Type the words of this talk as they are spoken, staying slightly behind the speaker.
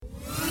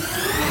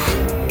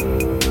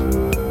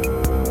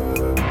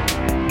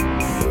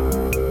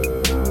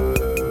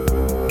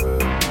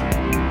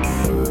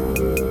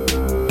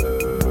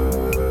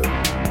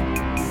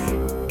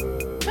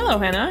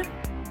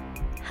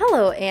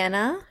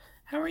Anna.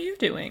 How are you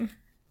doing?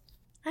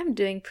 I'm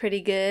doing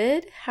pretty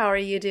good. How are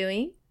you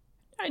doing?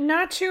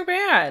 Not too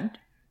bad.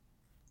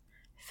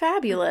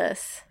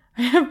 Fabulous.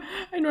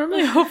 I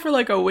normally hope for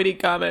like a witty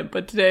comment,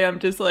 but today I'm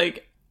just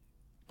like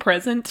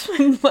present.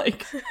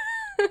 Like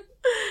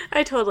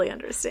I totally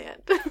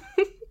understand.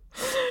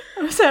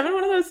 I was having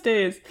one of those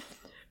days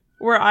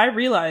where I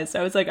realized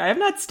I was like, I have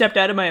not stepped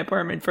out of my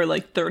apartment for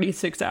like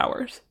 36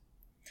 hours.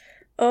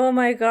 Oh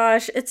my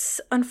gosh, it's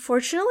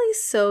unfortunately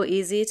so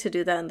easy to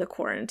do that in the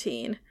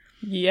quarantine.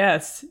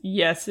 Yes,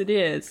 it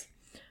is.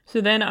 So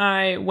then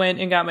I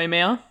went and got my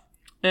mail,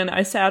 and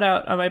I sat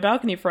out on my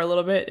balcony for a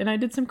little bit, and I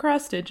did some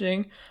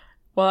cross-stitching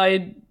while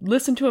I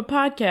listened to a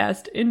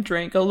podcast and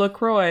drank a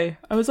LaCroix.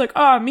 I was like,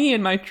 me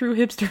in my true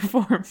hipster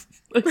form.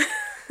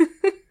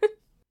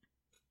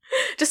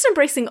 Just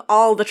embracing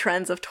all the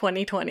trends of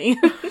 2020.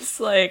 It's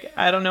like,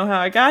 I don't know how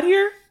I got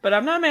here, but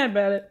I'm not mad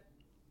about it.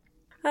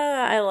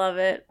 I love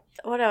it.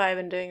 What have I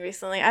been doing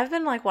recently? I've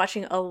been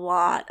watching a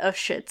lot of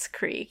Schitt's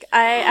Creek.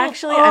 I'm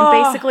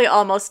basically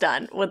almost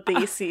done with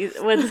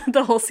with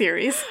the whole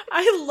series.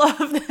 I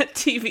love that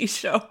TV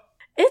show.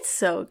 It's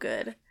so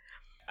good.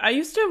 I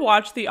used to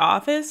watch The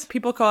Office.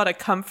 People call it a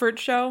comfort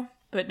show,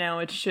 but now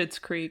it's Schitt's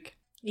Creek.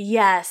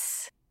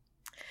 Yes.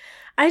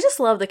 I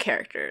just love the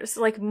characters.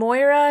 Like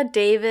Moira,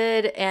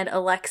 David, and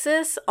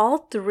Alexis, all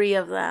three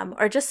of them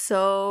are just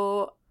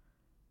so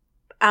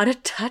out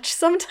of touch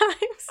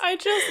sometimes. I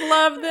just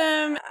love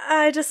them.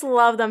 I just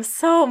love them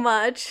so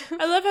much.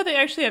 I love how they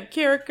actually have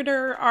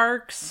character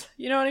arcs.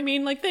 You know what I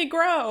mean? Like, they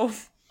grow.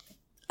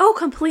 Oh,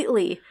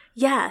 completely.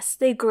 Yes,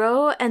 they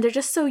grow, and they're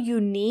just so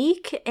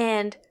unique,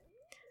 and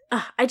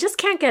I just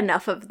can't get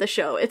enough of the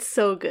show. It's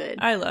so good.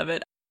 I love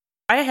it.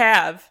 I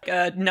have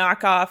a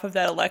knockoff of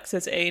that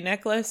Alexis A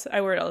necklace.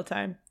 I wear it all the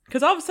time.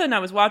 Because all of a sudden I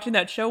was watching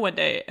that show one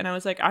day, and I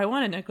was like, I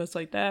want a necklace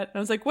like that. And I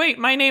was like, wait,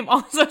 my name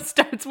also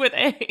starts with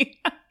A.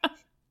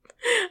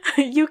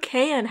 You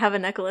can have a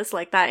necklace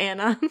like that,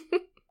 Anna.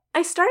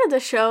 I started the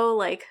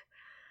show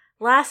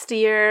last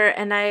year,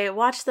 and I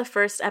watched the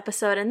first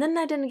episode, and then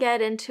I didn't get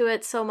into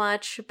it so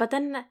much. But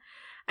then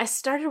I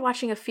started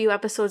watching a few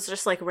episodes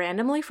just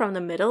randomly from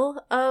the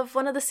middle of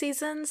one of the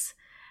seasons,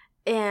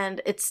 and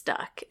it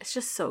stuck. It's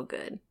just so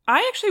good.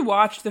 I actually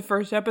watched the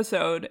first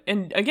episode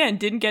and, again,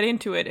 didn't get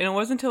into it. And it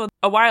wasn't until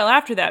a while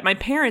after that, my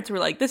parents were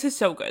like, this is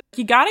so good.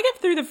 You gotta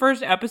get through the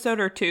first episode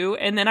or two,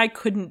 and then I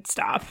couldn't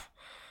stop.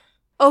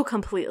 Oh,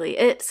 completely.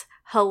 It's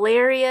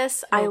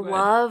hilarious. I good.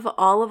 love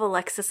all of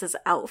Alexis's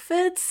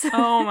outfits.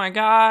 Oh my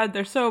god,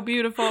 they're so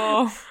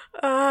beautiful.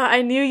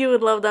 I knew you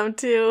would love them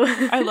too.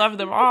 I love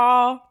them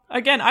all.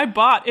 Again, I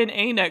bought an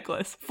A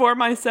necklace for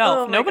myself.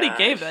 Oh my Nobody gosh.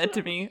 gave that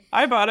to me.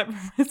 I bought it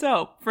for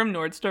myself from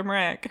Nordstrom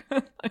Rack.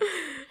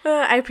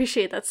 I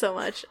appreciate that so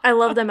much. I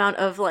love the amount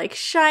of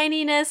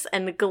shininess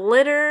and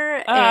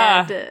glitter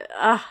and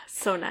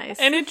so nice.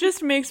 And it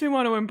just makes me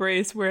want to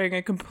embrace wearing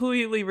a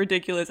completely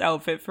ridiculous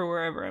outfit for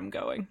wherever I'm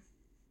going.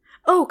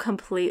 Oh,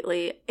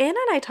 completely. Anna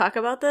and I talk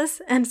about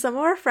this, and some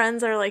of our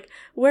friends are like,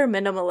 we're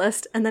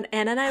minimalist, and then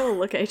Anna and I will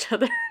look at each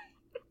other.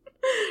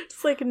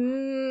 It's like,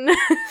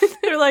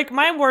 They're like,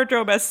 my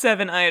wardrobe has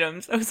 7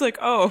 items. I was like,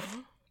 oh,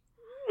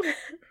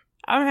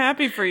 I'm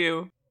happy for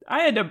you. I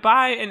had to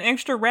buy an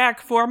extra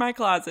rack for my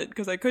closet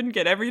because I couldn't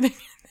get everything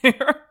in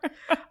there.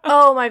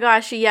 Oh my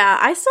gosh, yeah.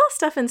 I still have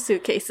stuff in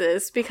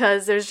suitcases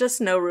because there's just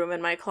no room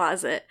in my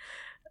closet.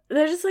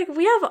 They're just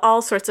we have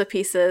all sorts of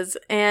pieces,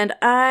 and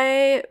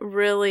I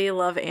really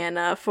love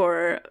Anna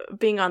for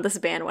being on this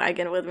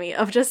bandwagon with me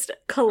of just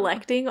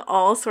collecting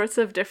all sorts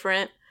of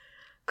different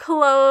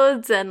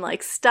clothes and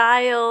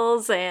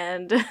styles,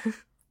 and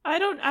I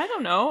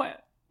don't know.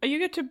 You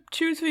get to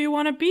choose who you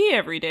want to be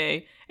every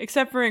day,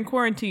 except for in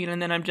quarantine,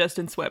 and then I'm just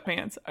in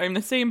sweatpants. I'm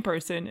the same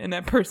person, and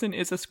that person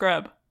is a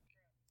scrub.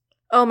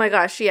 Oh my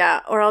gosh, yeah.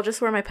 Or I'll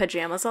just wear my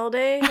pajamas all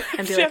day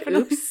and be like,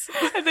 oops.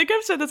 I think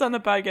I've said this on the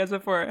podcast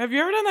before. Have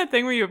you ever done that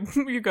thing where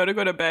you go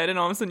to bed and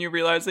all of a sudden you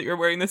realize that you're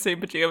wearing the same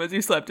pajamas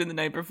you slept in the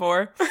night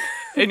before?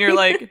 And you're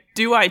like,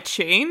 do I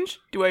change?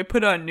 Do I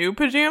put on new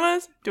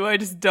pajamas? Do I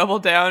just double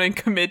down and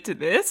commit to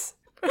this?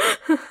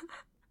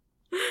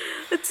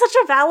 It's such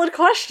a valid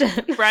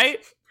question.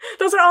 Right?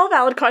 Those are all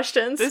valid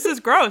questions. This is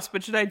gross,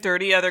 but should I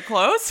dirty other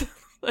clothes?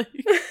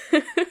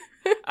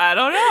 I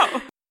don't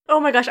know. Oh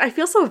my gosh, I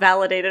feel so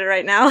validated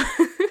right now.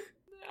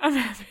 I'm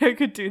happy I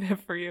could do that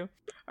for you.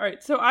 All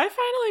right, so I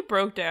finally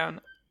broke down.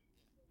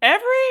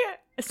 Every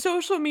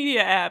social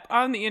media app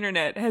on the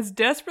internet has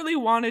desperately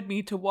wanted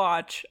me to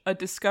watch A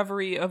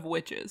Discovery of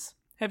Witches.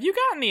 Have you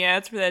gotten the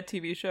ads for that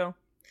TV show?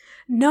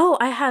 No,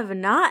 I have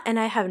not, and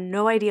I have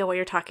no idea what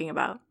you're talking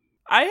about.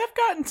 I have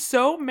gotten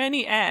so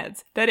many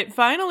ads that it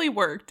finally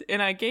worked,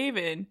 and I gave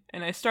in,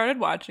 and I started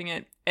watching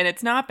it, and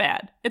it's not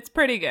bad. It's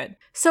pretty good.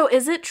 So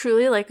is it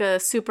truly a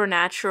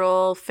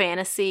supernatural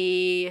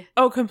fantasy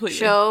completely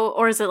show,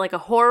 or is it a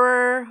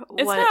horror?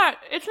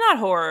 It's not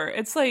horror.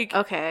 It's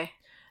okay.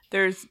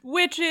 There's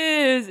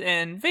witches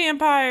and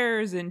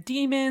vampires and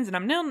demons, and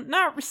I'm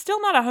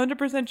still not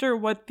 100% sure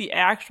what the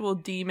actual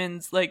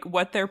demons,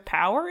 what their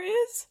power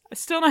is. I'm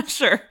still not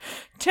sure.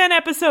 10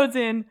 episodes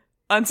in,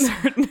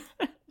 uncertain.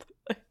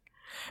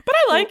 But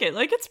I like it.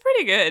 Like, it's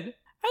pretty good.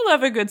 I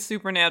love a good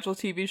supernatural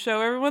TV show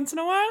every once in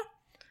a while.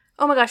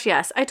 Oh my gosh,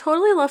 yes. I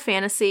totally love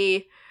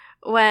fantasy.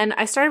 When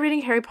I started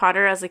reading Harry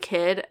Potter as a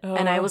kid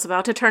and I was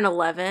about to turn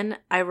 11,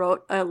 I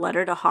wrote a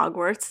letter to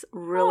Hogwarts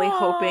really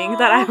hoping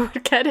that I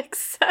would get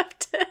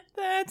accepted.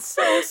 That's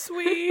so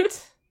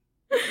sweet.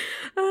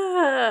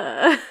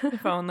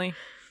 If only.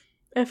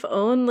 If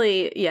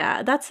only.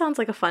 Yeah, that sounds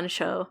like a fun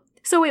show.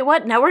 So wait,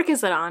 what network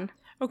is it on?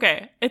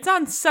 Okay, it's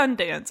on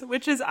Sundance,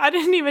 which is, I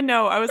didn't even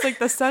know. I was like,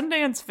 the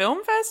Sundance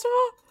Film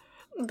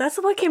Festival? That's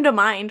what came to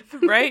mind.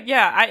 Right?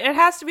 Yeah, it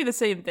has to be the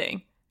same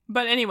thing.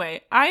 But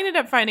anyway, I ended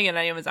up finding it on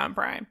Amazon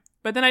Prime.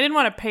 But then I didn't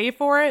want to pay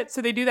for it,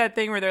 so they do that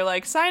thing where they're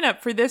like, sign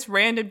up for this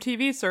random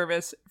TV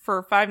service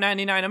for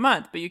 $5.99 a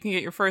month, but you can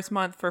get your first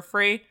month for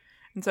free.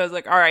 And so I was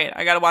like, all right,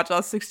 I got to watch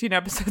all 16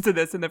 episodes of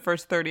this in the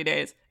first 30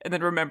 days, and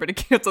then remember to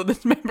cancel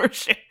this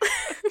membership.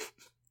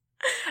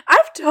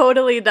 I've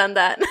totally done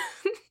that.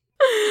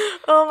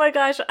 Oh my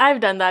gosh,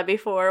 I've done that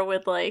before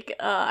with like,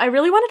 I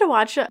really wanted to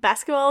watch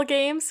basketball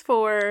games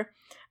for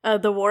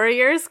the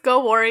Warriors.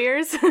 Go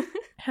Warriors.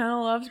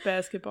 Hannah loves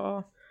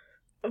basketball.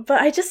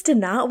 But I just did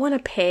not want to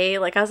pay.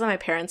 Like, I was at my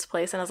parents'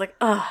 place and I was like,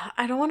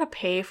 I don't want to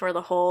pay for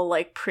the whole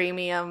like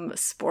premium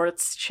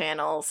sports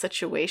channel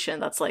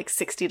situation that's like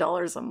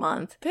 $60 a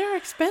month. They're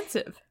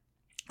expensive.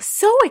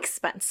 So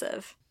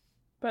expensive.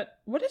 But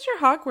what is your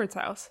Hogwarts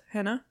house,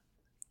 Hannah?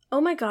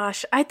 Oh my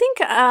gosh. I think,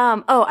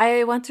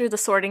 I went through the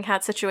Sorting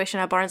Hat situation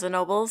at Barnes &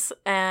 Noble's,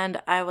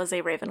 and I was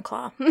a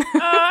Ravenclaw.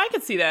 I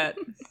could see that.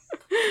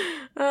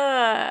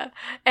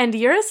 And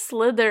you're a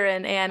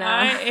Slytherin, Anna.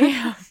 I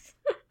am.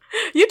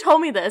 You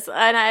told me this,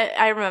 and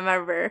I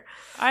remember.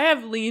 I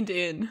have leaned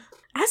in.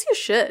 As you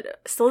should.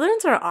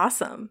 Slytherins are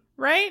awesome.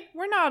 Right?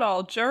 We're not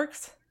all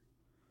jerks.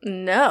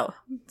 No.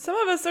 Some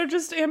of us are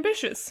just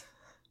ambitious.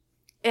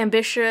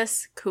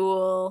 Ambitious,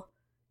 cool,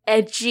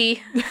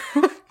 edgy.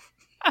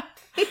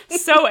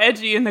 So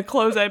edgy in the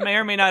clothes I may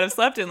or may not have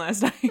slept in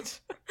last night.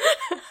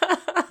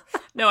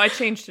 No, I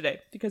changed today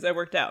because I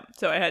worked out,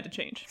 so I had to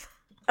change.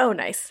 Oh,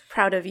 nice.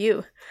 Proud of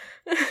you.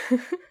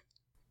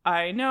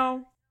 I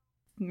know.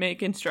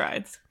 Making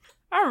strides.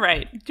 All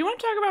right. Do you want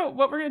to talk about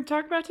what we're going to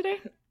talk about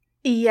today?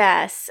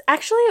 Yes.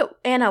 Actually,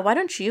 Anna, why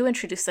don't you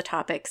introduce the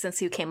topic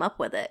since you came up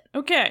with it?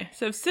 Okay.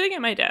 So sitting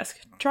at my desk,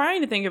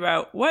 trying to think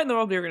about what in the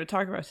world we were going to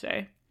talk about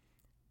today.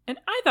 And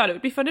I thought it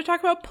would be fun to talk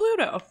about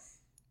Pluto.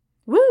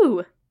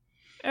 Woo!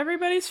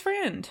 Everybody's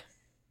friend.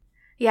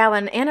 Yeah,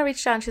 when Anna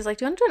reached out and she's like,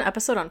 do you want to do an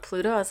episode on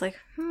Pluto? I was like,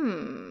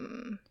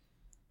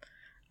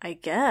 I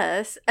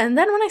guess. And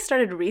then when I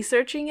started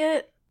researching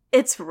it,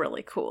 it's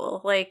really cool.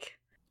 Like,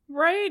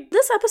 right?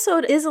 This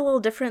episode is a little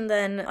different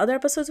than other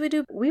episodes we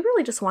do. We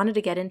really just wanted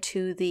to get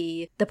into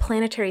the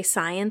planetary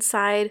science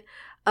side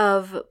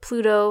of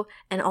Pluto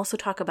and also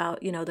talk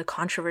about, the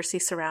controversy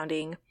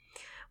surrounding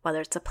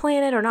whether it's a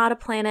planet or not a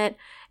planet.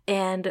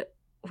 And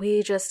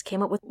we just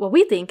came up with what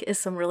we think is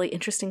some really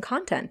interesting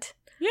content.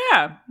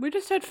 Yeah, we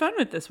just had fun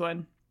with this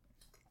one.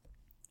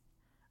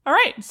 All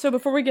right, so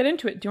before we get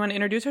into it, do you want to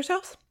introduce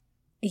ourselves?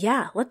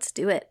 Yeah, let's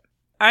do it.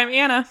 I'm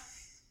Anna.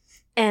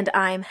 And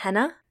I'm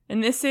Henna.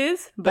 And this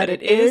is But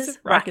It Is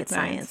Rocket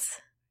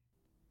Science.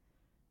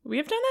 We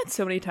have done that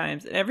so many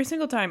times, and every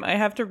single time I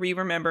have to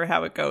remember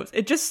how it goes.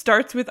 It just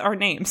starts with our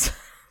names.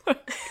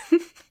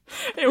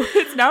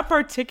 It's not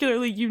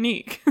particularly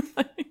unique.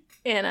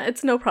 Anna,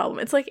 it's no problem.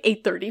 It's like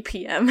 8:30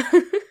 p.m.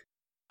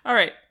 All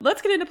right,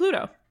 let's get into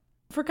Pluto.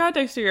 For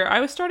context here,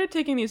 I started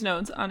taking these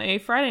notes on a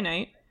Friday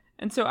night,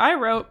 and so I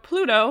wrote,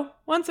 Pluto,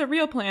 once a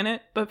real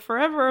planet, but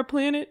forever a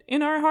planet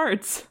in our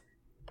hearts.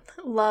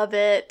 Love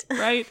it.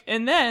 Right?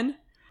 And then,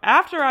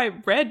 after I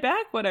read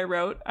back what I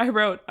wrote,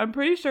 I'm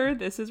pretty sure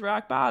this is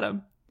rock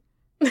bottom.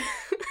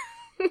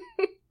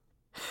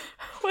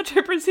 Which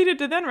I proceeded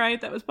to then write,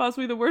 that was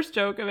possibly the worst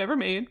joke I've ever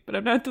made, but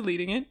I'm not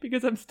deleting it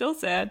because I'm still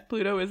sad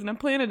Pluto isn't a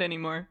planet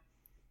anymore.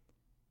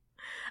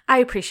 I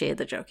appreciate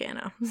the joke,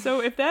 Anna. So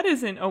if that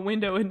isn't a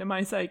window into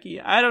my psyche,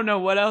 I don't know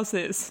what else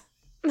is.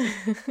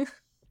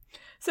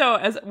 So,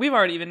 as we've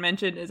already even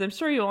mentioned, as I'm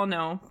sure you all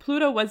know,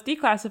 Pluto was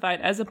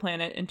declassified as a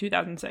planet in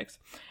 2006.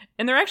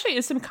 And there actually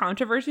is some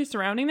controversy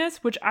surrounding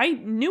this, which I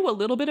knew a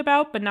little bit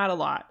about, but not a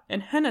lot.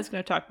 And Henna's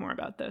going to talk more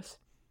about this.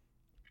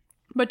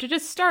 But to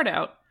just start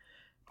out,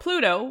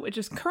 Pluto, which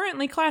is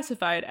currently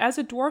classified as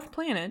a dwarf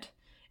planet,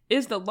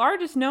 is the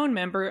largest known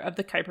member of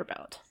the Kuiper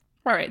Belt.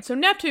 Alright, so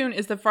Neptune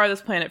is the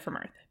farthest planet from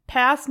Earth.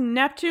 Past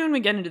Neptune,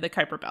 we get into the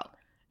Kuiper Belt.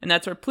 And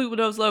that's where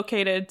Pluto's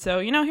located, so,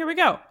 here we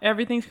go.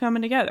 Everything's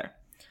coming together.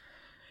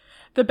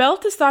 The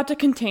belt is thought to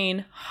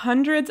contain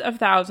hundreds of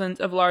thousands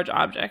of large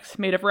objects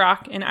made of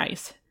rock and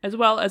ice, as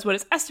well as what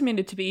is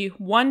estimated to be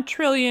 1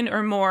 trillion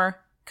or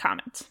more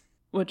comets,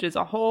 which is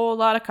a whole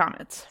lot of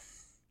comets.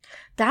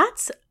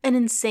 That's an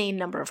insane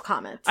number of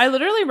comets. I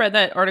literally read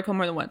that article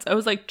more than once. I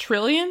was like,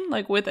 trillion?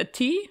 Like with a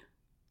T?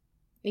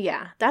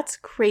 Yeah, that's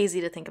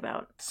crazy to think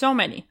about. So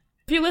many.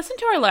 If you listen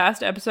to our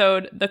last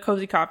episode, the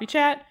Cozy Coffee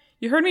Chat,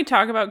 You heard me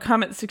talk about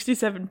Comet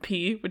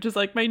 67P, which is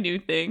like my new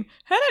thing.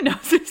 Hannah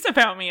knows this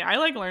about me. I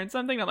like learn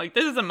something. I'm like,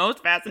 this is the most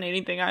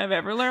fascinating thing I've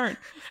ever learned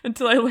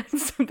until I learn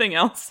something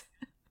else.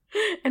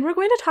 And we're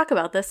going to talk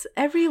about this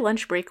every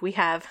lunch break we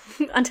have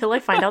until I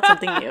find out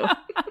something new.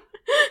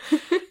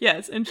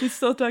 Yes, and she's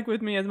still stuck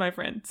with me as my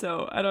friend.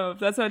 So I don't know if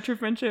that's not true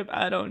friendship.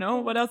 I don't know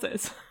what else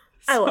is.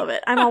 I love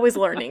it. I'm always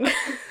learning.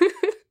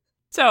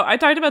 So I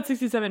talked about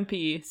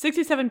 67P.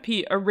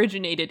 67P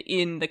originated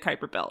in the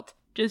Kuiper Belt.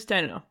 Just,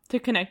 I don't know, to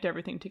connect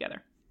everything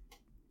together.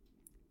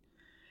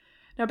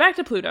 Now back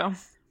to Pluto.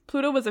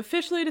 Pluto was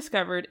officially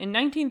discovered in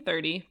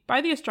 1930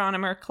 by the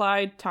astronomer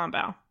Clyde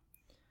Tombaugh.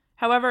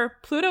 However,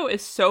 Pluto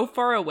is so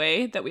far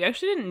away that we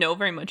actually didn't know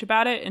very much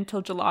about it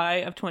until July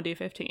of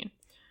 2015,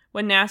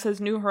 when NASA's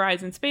New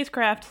Horizons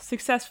spacecraft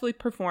successfully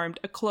performed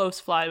a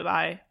close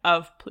flyby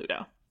of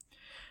Pluto.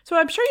 So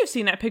I'm sure you've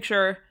seen that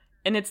picture,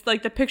 and it's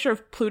like the picture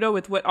of Pluto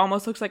with what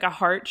almost looks like a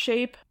heart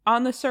shape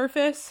on the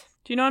surface.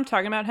 Do you know what I'm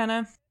talking about,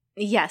 Hannah?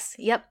 Yes.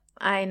 Yep.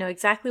 I know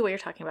exactly what you're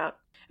talking about.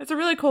 It's a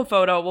really cool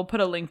photo. We'll put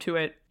a link to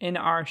it in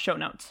our show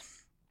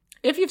notes.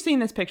 If you've seen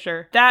this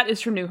picture, that is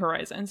from New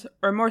Horizons,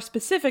 or more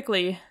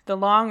specifically, the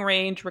Long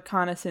Range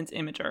Reconnaissance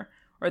Imager,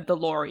 or the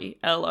LORRI,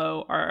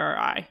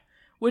 LORRI,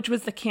 which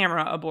was the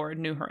camera aboard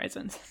New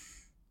Horizons.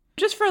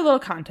 Just for a little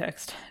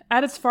context,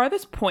 at its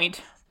farthest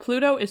point,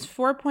 Pluto is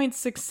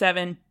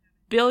 4.67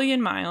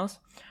 billion miles,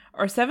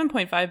 or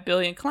 7.5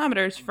 billion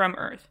kilometers from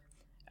Earth.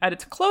 At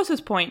its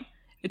closest point,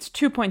 it's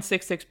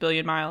 2.66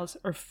 billion miles,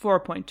 or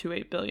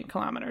 4.28 billion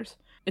kilometers.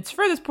 Its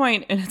furthest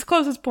point and its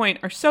closest point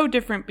are so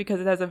different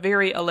because it has a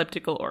very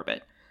elliptical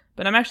orbit.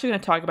 But I'm actually going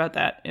to talk about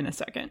that in a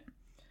second.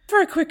 For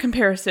a quick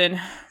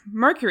comparison,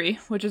 Mercury,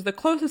 which is the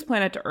closest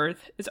planet to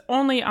Earth, is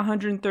only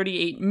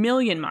 138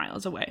 million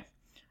miles away,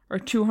 or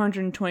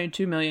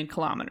 222 million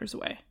kilometers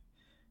away.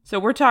 So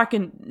we're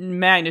talking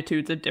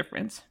magnitudes of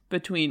difference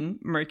between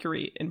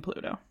Mercury and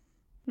Pluto.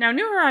 Now,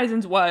 New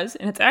Horizons was,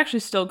 and it's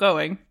actually still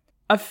going,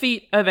 a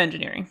feat of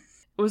engineering.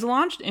 It was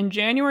launched in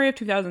January of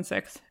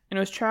 2006, and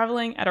it was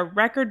traveling at a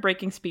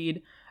record-breaking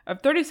speed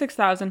of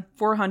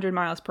 36,400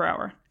 miles per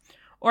hour,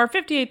 or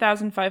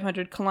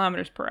 58,500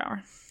 kilometers per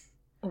hour.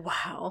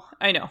 Wow.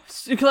 I know,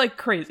 like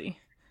crazy.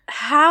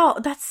 How?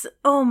 That's,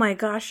 oh my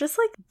gosh, just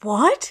like,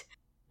 what?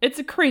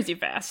 It's crazy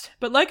fast,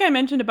 but like I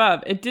mentioned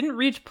above, it didn't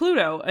reach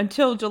Pluto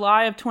until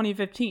July of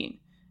 2015,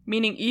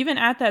 meaning even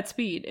at that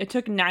speed, it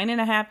took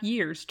 9.5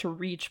 years to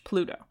reach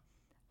Pluto.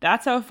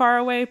 That's how far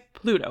away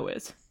Pluto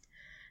is.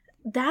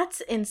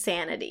 That's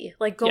insanity.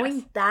 Like going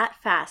Yes. that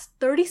fast,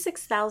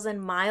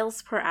 36,000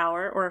 miles per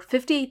hour or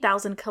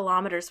 58,000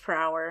 kilometers per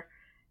hour,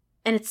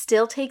 and it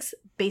still takes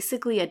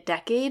basically a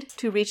decade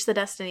to reach the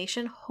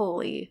destination.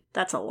 Holy,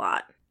 that's a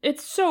lot.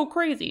 It's so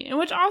crazy. And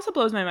which also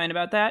blows my mind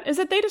about that is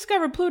that they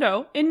discovered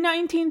Pluto in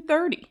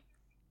 1930.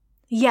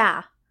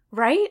 Yeah,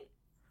 right?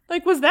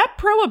 Like, was that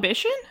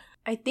Prohibition?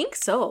 I think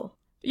so.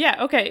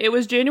 Yeah, okay. It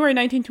was January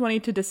 1920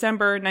 to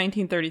December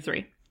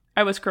 1933.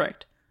 I was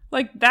correct.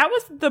 Like, that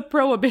was the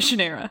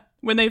Prohibition era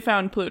when they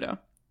found Pluto.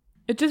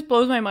 It just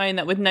blows my mind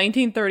that with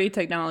 1930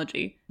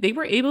 technology, they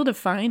were able to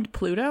find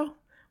Pluto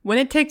when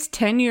it takes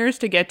 10 years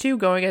to get to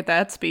going at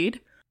that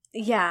speed.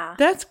 Yeah.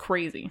 That's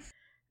crazy.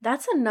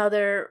 That's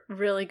another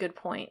really good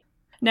point.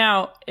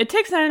 Now, it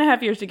takes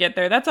 9.5 years to get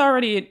there. That's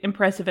already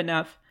impressive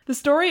enough. The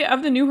story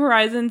of the New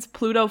Horizons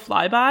Pluto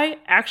flyby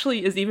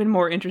actually is even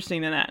more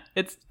interesting than that.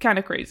 It's kind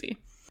of crazy.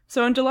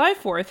 So on July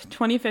 4th,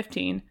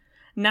 2015,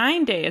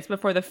 9 days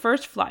before the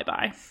first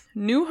flyby,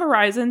 New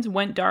Horizons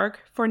went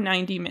dark for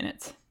 90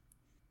 minutes.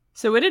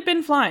 So it had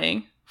been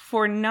flying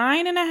for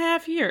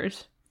 9.5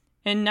 years,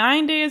 and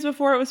 9 days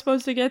before it was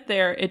supposed to get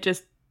there, it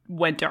just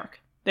went dark.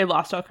 They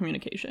lost all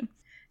communication.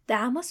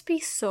 That must be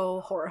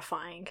so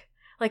horrifying.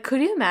 Like,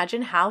 could you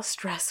imagine how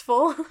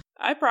stressful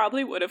I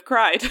probably would have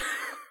cried.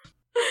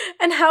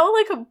 and how,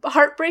 like,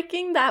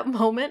 heartbreaking that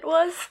moment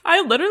was?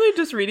 I literally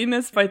just reading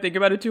this, if I think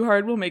about it too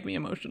hard, will make me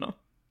emotional.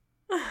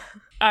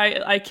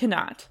 I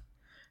cannot.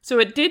 So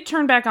it did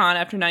turn back on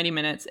after 90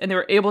 minutes, and they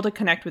were able to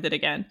connect with it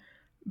again.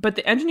 But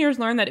the engineers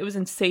learned that it was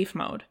in safe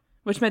mode,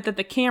 which meant that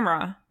the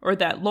camera, or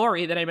that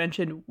LORRI that I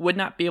mentioned, would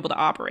not be able to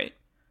operate.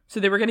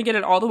 So they were going to get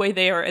it all the way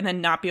there and then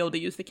not be able to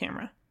use the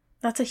camera.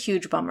 That's a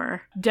huge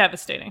bummer.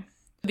 Devastating.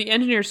 The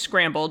engineers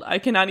scrambled. I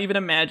cannot even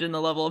imagine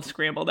the level of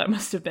scramble that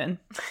must have been.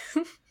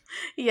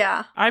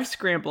 Yeah. I've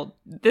scrambled.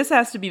 This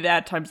has to be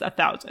that times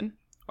 1,000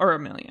 or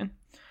 1,000,000.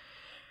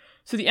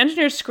 So the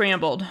engineers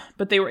scrambled,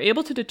 but they were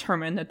able to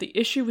determine that the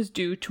issue was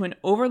due to an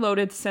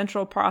overloaded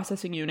central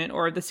processing unit,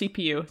 or the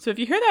CPU. So if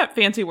you hear that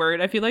fancy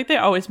word, I feel like they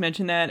always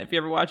mention that if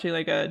you're ever watching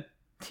like a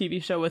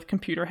TV show with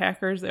computer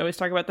hackers, they always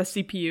talk about the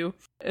CPU.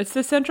 It's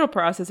the central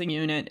processing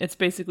unit. It's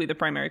basically the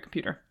primary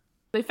computer.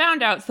 They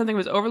found out something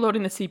was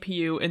overloading the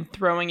CPU and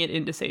throwing it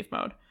into safe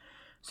mode.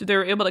 So they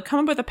were able to come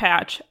up with a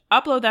patch,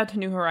 upload that to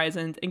New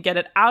Horizons, and get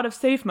it out of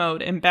safe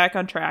mode and back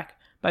on track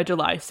by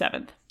July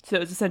 7th. So it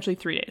was essentially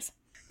 3 days.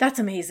 That's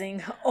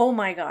amazing. Oh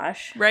my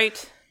gosh.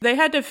 Right? They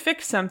had to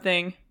fix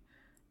something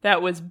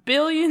that was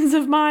billions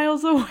of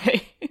miles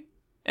away.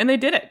 And they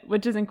did it,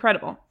 which is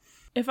incredible.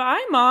 If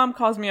mom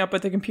calls me up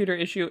with a computer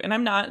issue and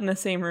I'm not in the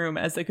same room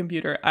as the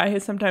computer, I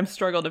sometimes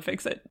struggle to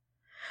fix it.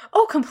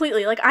 Oh,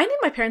 completely. Like, I need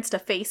my parents to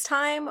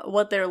FaceTime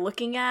what they're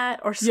looking at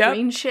or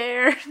screen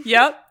share.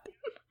 Yep.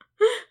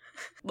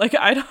 Like,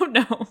 I don't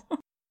know.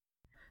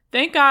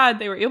 Thank God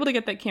they were able to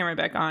get that camera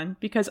back on,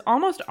 because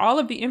almost all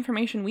of the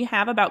information we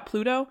have about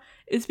Pluto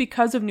is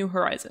because of New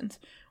Horizons.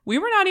 We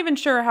were not even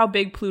sure how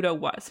big Pluto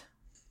was.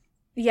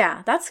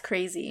 Yeah, that's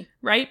crazy.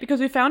 Right? Because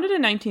we found it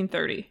in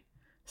 1930.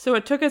 So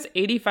it took us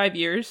 85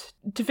 years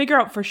to figure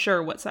out for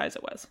sure what size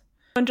it was.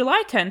 On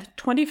July 10th,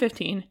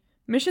 2015,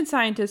 mission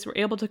scientists were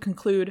able to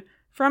conclude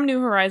from New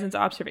Horizons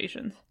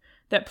observations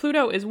that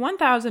Pluto is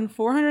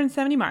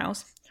 1,470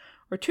 miles,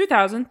 or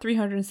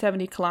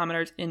 2,370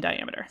 kilometers in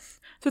diameter.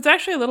 So it's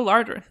actually a little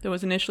larger than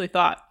was initially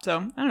thought.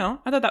 So, I don't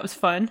know. I thought that was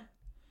fun.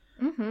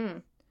 Mm-hmm.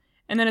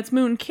 And then its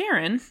moon,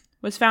 Charon,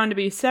 was found to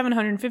be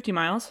 750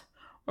 miles,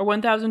 or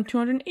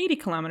 1,280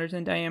 kilometers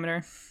in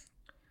diameter.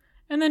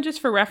 And then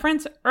just for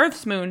reference,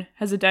 Earth's moon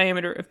has a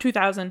diameter of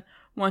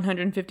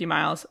 2,150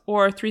 miles,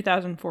 or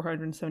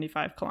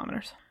 3,475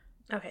 kilometers.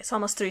 Okay, so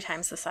almost 3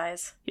 times the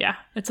size. Yeah,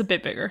 it's a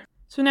bit bigger.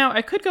 So now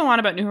I could go on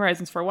about New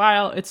Horizons for a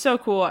while. It's so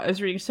cool. I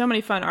was reading so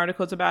many fun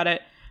articles about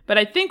it. But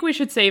I think we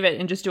should save it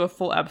and just do a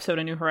full episode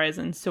of New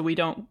Horizons so we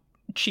don't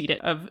cheat it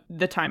of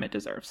the time it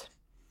deserves.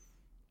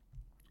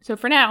 So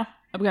for now,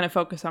 I'm going to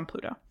focus on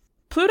Pluto.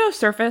 Pluto's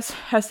surface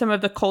has some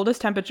of the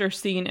coldest temperatures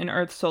seen in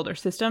Earth's solar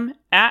system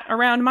at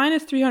around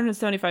minus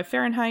 375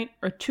 Fahrenheit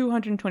or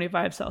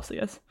 225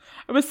 Celsius.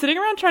 I was sitting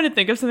around trying to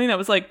think of something that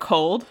was like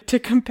cold to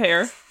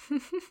compare.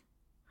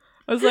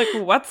 I was like,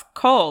 what's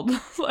cold?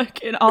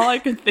 And all I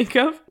could think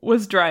of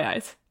was dry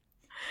ice.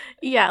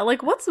 Yeah,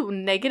 like what's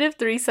negative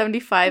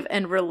 375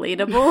 and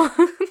relatable?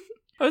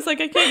 I was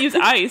like, I can't use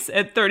ice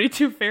at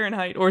 32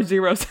 Fahrenheit or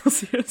 0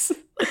 Celsius.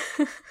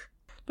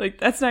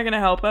 That's not going to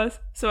help us.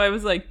 So I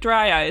was like,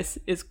 dry ice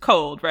is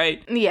cold,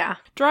 right? Yeah.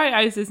 Dry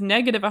ice is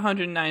negative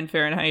 109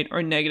 Fahrenheit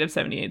or negative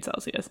 78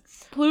 Celsius.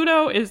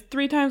 Pluto is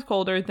 3 times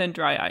colder than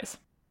dry ice.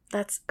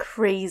 That's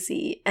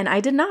crazy. And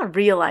I did not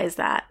realize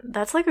that.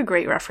 That's like a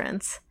great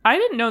reference. I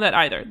didn't know that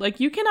either.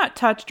 You cannot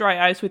touch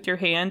dry ice with your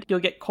hand. You'll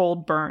get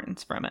cold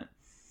burns from it.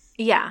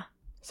 Yeah.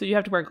 So you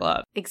have to wear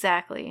gloves.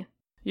 Exactly.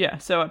 Yeah,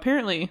 so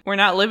apparently we're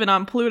not living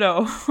on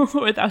Pluto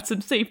without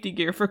some safety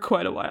gear for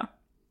quite a while.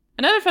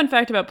 Another fun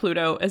fact about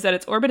Pluto is that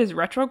its orbit is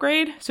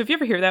retrograde. So if you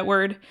ever hear that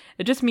word,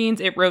 it just means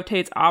it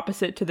rotates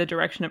opposite to the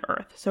direction of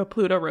Earth. So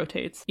Pluto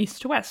rotates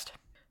east to west.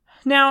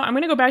 Now, I'm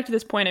going to go back to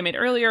this point I made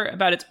earlier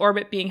about its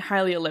orbit being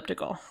highly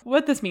elliptical.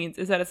 What this means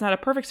is that it's not a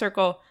perfect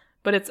circle,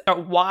 but it's a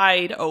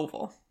wide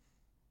oval.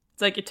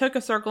 It's like you took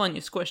a circle and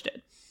you squished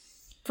it.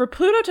 For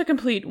Pluto to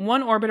complete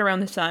one orbit around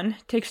the sun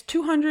takes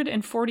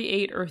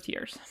 248 Earth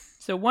years.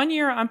 So 1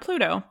 year on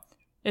Pluto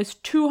is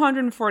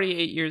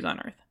 248 years on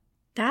Earth.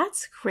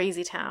 That's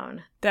crazy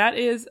town. That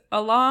is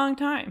a long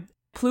time.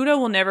 Pluto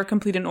will never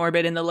complete an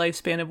orbit in the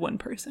lifespan of one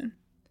person.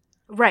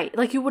 Right.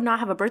 Like you would not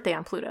have a birthday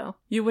on Pluto.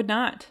 You would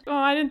not. Oh,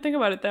 I didn't think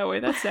about it that way.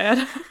 That's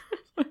sad.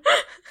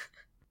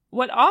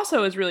 What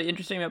also is really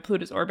interesting about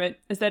Pluto's orbit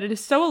is that it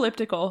is so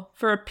elliptical.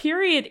 For a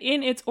period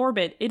in its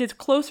orbit, it is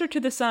closer to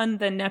the sun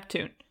than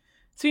Neptune.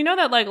 So you know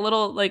that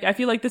I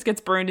feel like this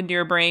gets burned into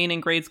your brain in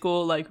grade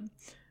school,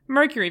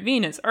 Mercury,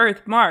 Venus,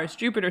 Earth, Mars,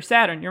 Jupiter,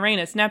 Saturn,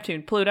 Uranus,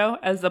 Neptune, Pluto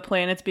as the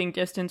planets being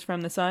distanced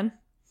from the sun?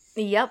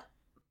 Yep.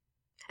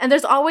 And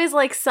there's always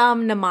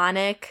some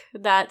mnemonic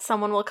that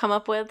someone will come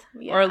up with.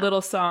 Yeah. Or a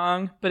little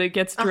song, but it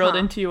gets drilled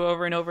into you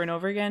over and over and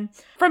over again.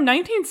 From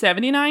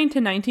 1979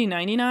 to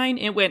 1999,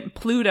 it went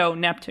Pluto,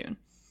 Neptune.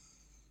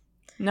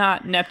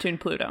 Not Neptune,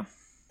 Pluto.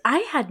 I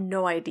had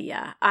no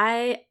idea.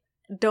 I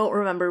don't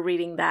remember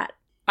reading that.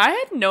 I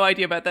had no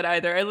idea about that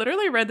either. I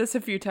literally read this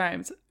a few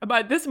times.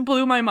 But this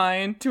blew my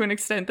mind to an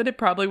extent that it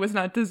probably was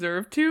not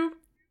deserved to.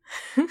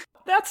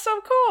 That's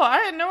so cool. I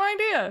had no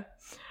idea.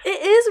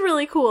 It is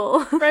really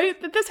cool. Right?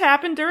 That this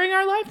happened during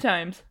our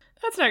lifetimes.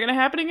 That's not going to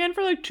happen again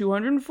for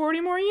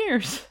 240 more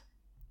years.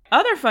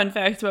 Other fun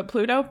facts about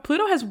Pluto.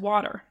 Pluto has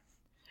water.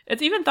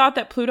 It's even thought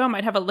that Pluto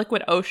might have a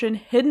liquid ocean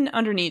hidden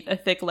underneath a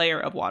thick layer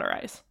of water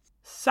ice.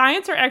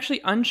 Science are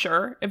actually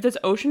unsure if this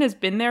ocean has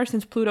been there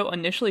since Pluto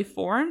initially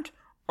formed,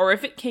 or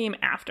if it came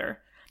after.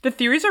 The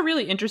theories are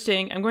really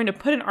interesting. I'm going to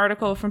put an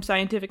article from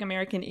Scientific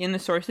American in the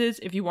sources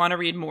if you want to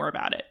read more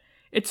about it.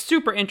 It's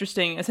super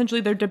interesting.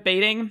 Essentially, they're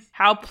debating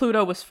how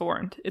Pluto was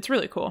formed. It's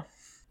really cool.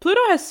 Pluto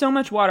has so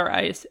much water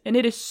ice, and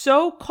it is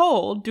so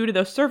cold due to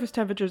those surface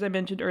temperatures I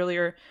mentioned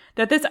earlier,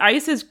 that this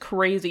ice is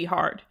crazy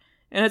hard.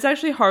 And it's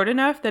actually hard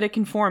enough that it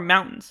can form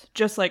mountains,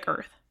 just like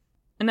Earth.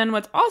 And then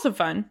what's also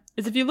fun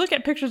is if you look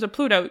at pictures of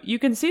Pluto, you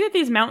can see that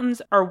these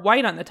mountains are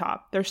white on the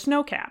top. They're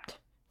snow-capped,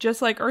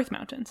 just like Earth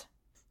mountains.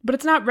 But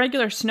it's not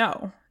regular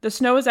snow. The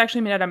snow is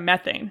actually made out of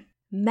methane.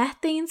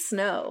 Methane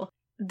snow.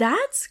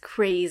 That's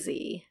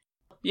crazy.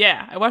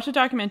 Yeah, I watched a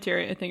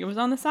documentary, I think it was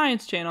on the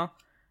Science Channel,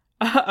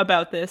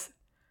 about this.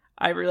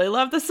 I really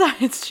love the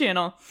Science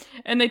Channel.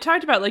 And they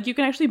talked about, you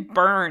can actually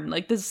burn.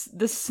 This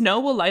snow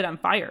will light on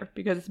fire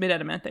because it's made out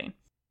of methane.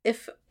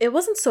 If it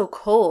wasn't so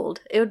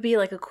cold, it would be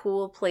like a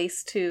cool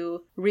place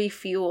to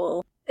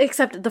refuel.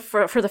 Except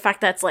for the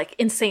fact that it's like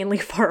insanely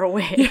far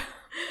away. Yeah.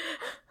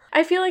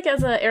 I feel like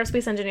as an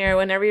aerospace engineer,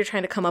 whenever you're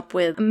trying to come up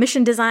with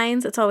mission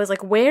designs, it's always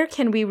like, where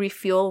can we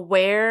refuel?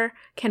 Where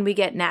can we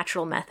get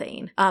natural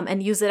methane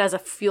and use it as a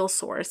fuel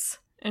source?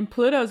 And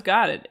Pluto's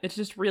got it. It's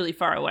just really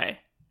far away.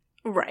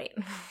 Right.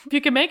 If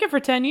you could make it for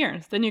 10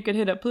 years, then you could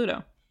hit up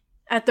Pluto.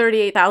 At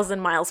 38,000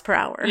 miles per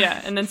hour.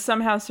 Yeah, and then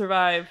somehow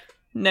survive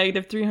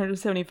negative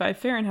 375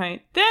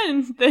 Fahrenheit.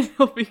 Then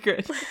you'll be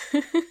good.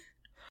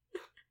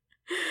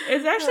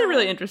 It's actually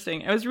really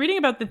interesting. I was reading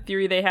about the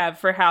theory they have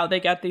for how they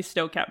got these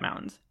snow-capped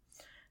mountains.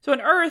 So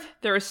on Earth,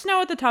 there is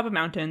snow at the top of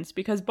mountains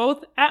because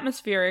both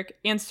atmospheric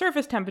and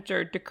surface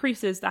temperature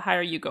decreases the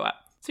higher you go up.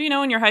 So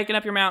when you're hiking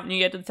up your mountain, you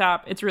get to the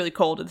top, it's really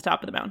cold at the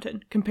top of the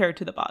mountain compared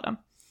to the bottom.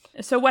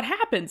 So what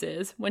happens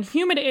is, when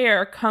humid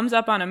air comes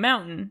up on a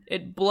mountain,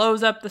 it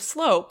blows up the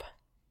slope.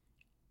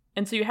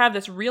 And so you have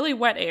this really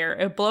wet air.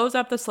 It blows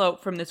up the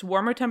slope from this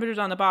warmer temperatures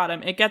on the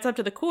bottom. It gets up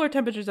to the cooler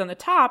temperatures on the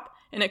top,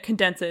 and it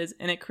condenses,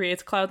 and it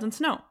creates clouds and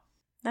snow.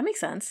 That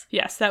makes sense.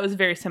 Yes, that was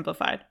very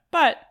simplified,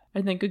 but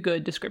I think a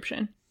good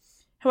description.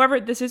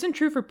 However, this isn't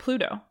true for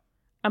Pluto.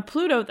 On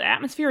Pluto, the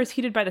atmosphere is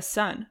heated by the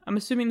sun. I'm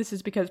assuming this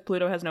is because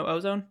Pluto has no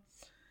ozone.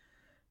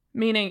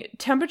 Meaning,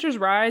 temperatures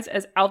rise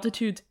as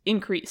altitudes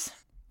increase.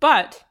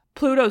 But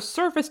Pluto's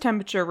surface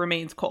temperature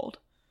remains cold.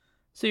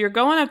 So you're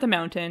going up the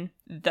mountain,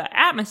 the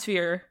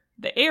atmosphere,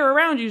 the air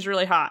around you is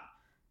really hot.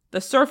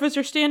 The surface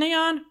you're standing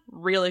on,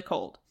 really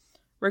cold,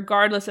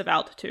 regardless of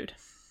altitude.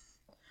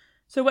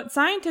 So what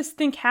scientists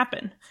think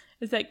happened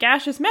is that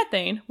gaseous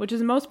methane, which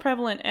is most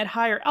prevalent at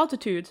higher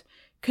altitudes,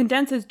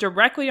 condenses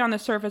directly on the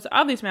surface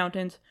of these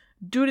mountains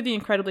due to the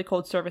incredibly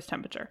cold surface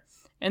temperature.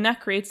 And that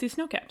creates these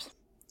snowcaps.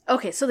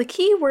 Okay, so the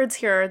key words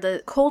here are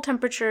the cold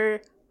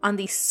temperature on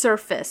the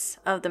surface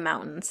of the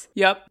mountains.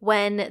 Yep.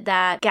 When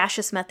that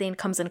gaseous methane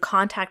comes in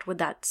contact with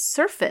that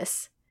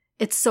surface,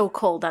 it's so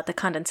cold that the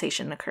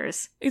condensation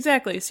occurs.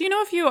 Exactly. So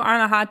if you are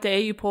on a hot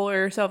day, you pour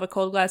yourself a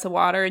cold glass of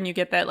water and you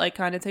get that like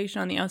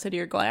condensation on the outside of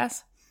your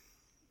glass?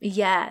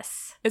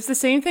 Yes. It's the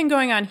same thing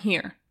going on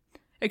here.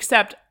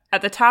 Except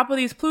at the top of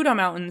these Pluto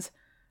mountains,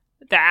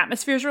 the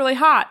atmosphere is really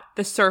hot.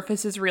 The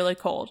surface is really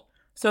cold.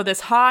 So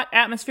this hot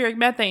atmospheric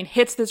methane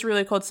hits this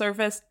really cold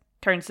surface,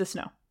 turns to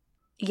snow.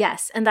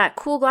 Yes, and that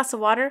cool glass of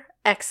water,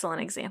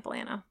 excellent example,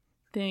 Anna.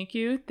 Thank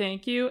you.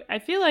 I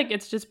feel like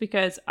it's just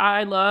because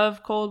I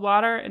love cold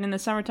water, and in the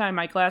summertime,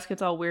 my glass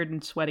gets all weird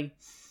and sweaty.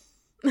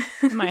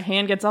 My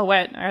hand gets all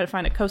wet. I gotta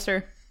find a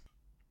coaster.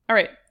 All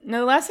right, now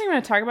the last thing I'm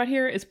going to talk about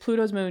here is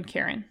Pluto's moon,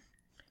 Charon.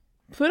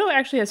 Pluto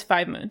actually has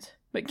 5 moons,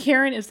 but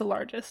Charon is the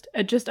largest,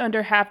 at just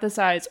under half the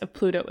size of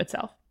Pluto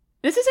itself.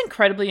 This is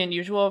incredibly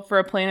unusual for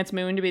a planet's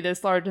moon to be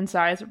this large in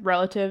size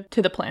relative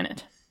to the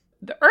planet.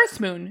 The Earth's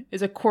moon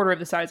is a quarter of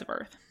the size of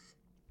Earth.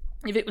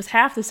 If it was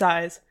half the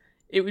size,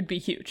 it would be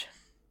huge.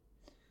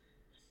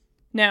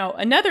 Now,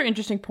 another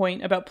interesting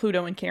point about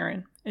Pluto and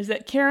Charon is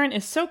that Charon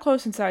is so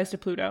close in size to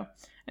Pluto.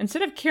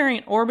 Instead of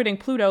Charon orbiting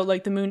Pluto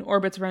like the moon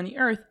orbits around the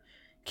Earth,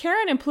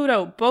 Charon and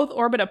Pluto both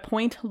orbit a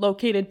point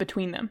located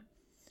between them.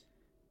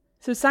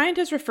 So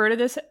scientists refer to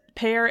this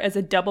pair as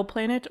a double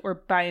planet or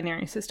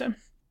binary system.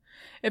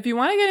 If you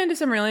want to get into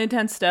some really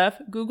intense stuff,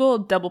 Google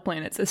double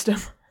planet system.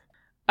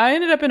 I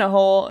ended up in a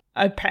hole.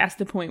 I passed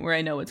the point where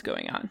I know what's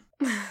going on.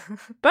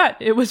 But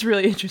it was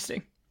really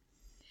interesting.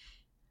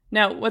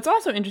 Now, what's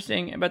also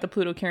interesting about the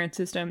Pluto-Charon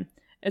system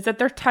is that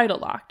they're tidal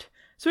locked.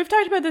 So we've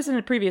talked about this in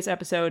a previous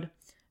episode.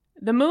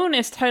 The moon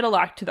is tidal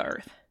locked to the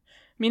Earth,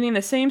 meaning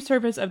the same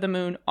surface of the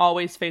moon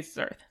always faces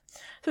Earth.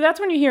 So that's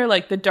when you hear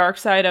like the dark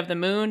side of the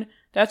moon.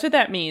 That's what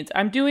that means.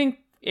 I'm doing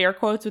air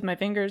quotes with my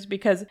fingers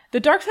because the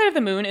dark side of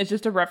the moon is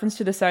just a reference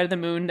to the side of the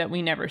moon that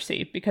we never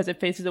see because it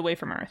faces away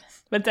from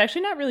Earth. But it's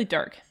actually not really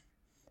dark.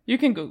 You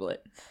can Google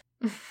it.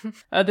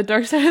 The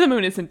dark side of the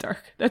moon isn't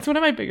dark. That's one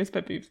of my biggest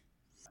pet peeves.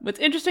 What's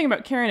interesting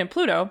about Charon and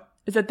Pluto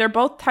is that they're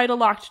both tidal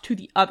locked to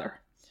the other,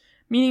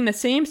 meaning the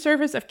same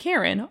surface of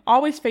Charon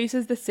always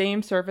faces the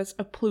same surface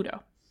of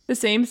Pluto. The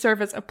same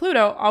surface of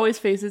Pluto always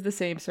faces the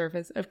same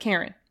surface of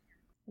Charon.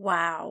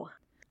 Wow.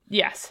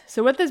 Yes.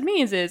 So what this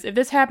means is if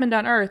this happened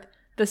on Earth,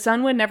 the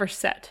sun would never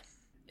set.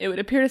 It would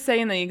appear to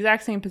stay in the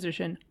exact same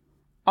position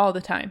all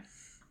the time.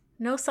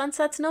 No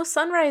sunsets, no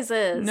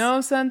sunrises. No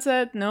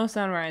sunset, no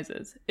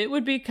sunrises. It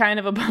would be kind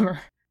of a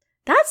bummer.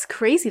 That's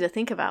crazy to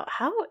think about.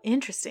 How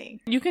interesting.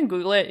 You can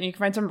Google it and you can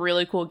find some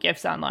really cool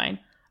GIFs online.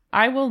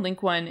 I will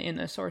link one in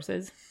the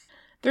sources.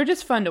 They're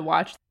just fun to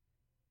watch.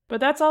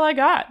 But that's all I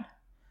got.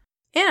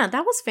 Anna,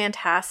 that was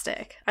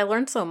fantastic. I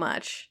learned so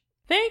much.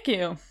 Thank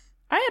you.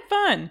 I had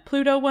fun.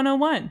 Pluto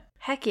 101.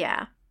 Heck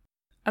yeah.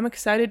 I'm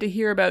excited to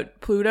hear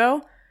about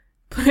Pluto,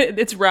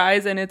 its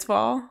rise and its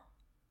fall.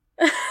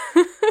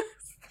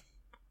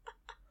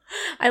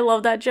 I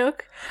love that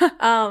joke.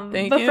 Thank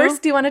you. But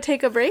first, do you want to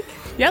take a break?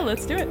 Yeah,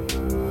 let's do it.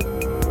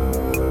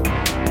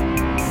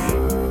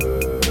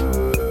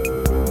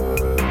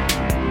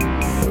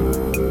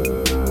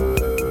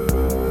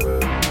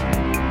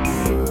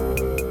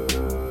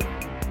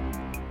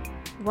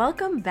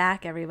 Welcome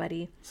back,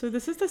 everybody. So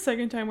this is the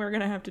second time we're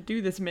going to have to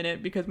do this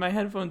minute because my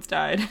headphones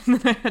died and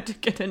then I had to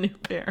get a new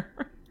pair.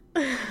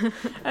 I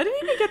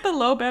didn't even get the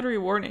low battery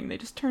warning. They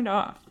just turned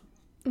off.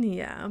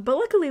 Yeah, but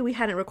luckily we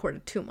hadn't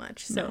recorded too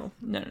much, so...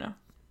 No.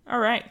 All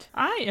right.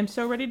 I am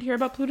so ready to hear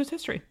about Pluto's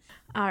history.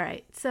 All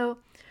right, so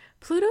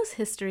Pluto's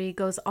history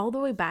goes all the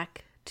way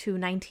back to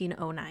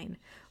 1909,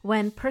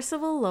 when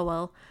Percival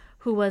Lowell,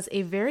 who was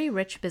a very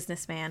rich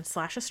businessman /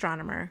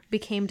 astronomer,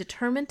 became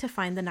determined to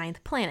find the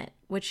ninth planet,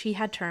 which he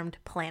had termed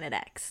Planet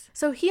X.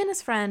 So he and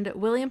his friend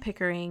William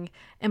Pickering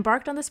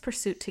embarked on this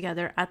pursuit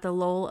together at the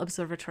Lowell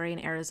Observatory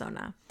in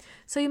Arizona.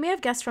 So you may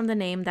have guessed from the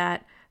name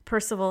that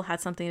Percival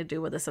had something to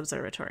do with this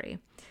observatory.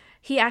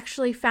 He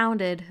actually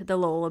founded the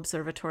Lowell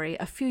Observatory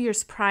a few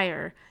years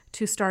prior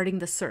to starting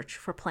the search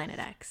for Planet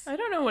X. I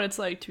don't know what it's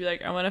like to be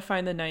like, I want to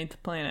find the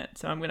ninth planet,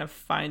 so I'm going to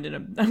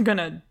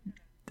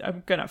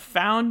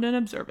found an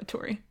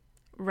observatory.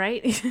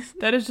 Right?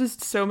 That is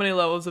just so many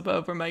levels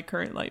above where my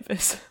current life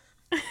is.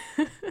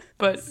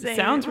 But Same.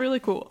 Sounds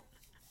really cool.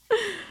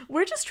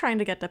 We're just trying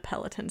to get to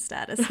Peloton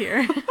status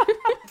here.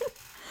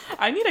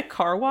 I need a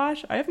car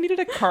wash. I have needed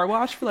a car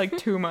wash for like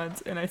 2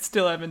 months and I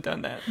still haven't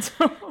done that.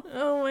 So,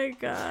 Oh my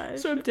gosh.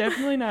 so I'm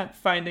definitely not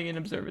finding an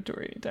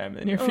observatory anytime in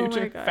the near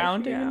future. gosh,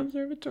 Founding yeah. an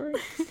observatory.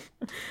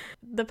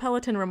 The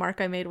Peloton remark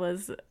I made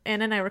was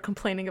Anna and I were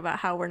complaining about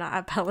how we're not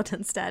at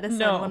Peloton status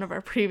No. on one of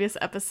our previous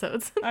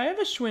episodes. I have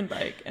a Schwinn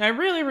bike and I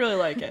really, really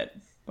like it.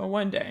 But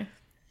one day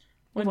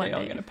I'll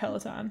day. get a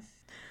Peloton.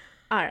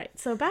 All right,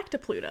 so back to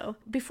Pluto.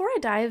 Before I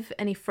dive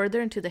any further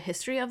into the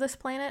history of this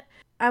planet,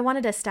 I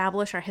wanted to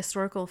establish our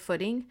historical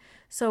footing.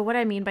 So what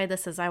I mean by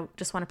this is I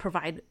just want to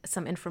provide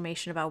some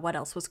information about what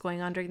else was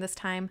going on during this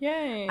time.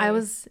 Yay. I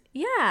was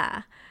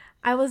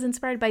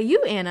inspired by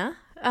you, Anna.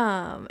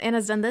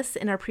 Anna's done this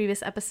in our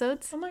previous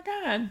episodes. Oh my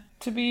god.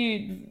 To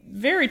be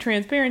very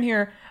transparent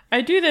here,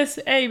 I do this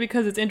A,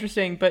 because it's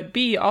interesting, but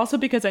B, also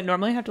because I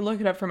normally have to look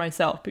it up for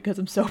myself because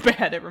I'm so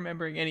bad at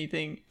remembering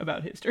anything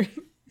about history.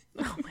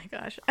 Oh my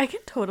gosh, I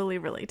can totally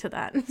relate to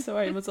that. So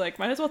I was like,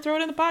 might as well throw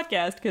it in the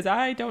podcast because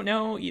I don't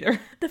know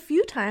either. The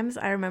few times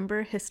I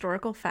remember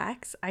historical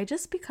facts, I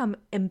just become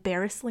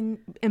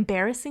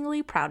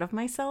embarrassingly proud of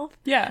myself.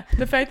 Yeah,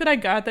 the fact that I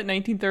got that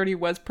 1930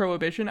 was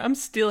prohibition, I'm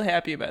still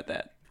happy about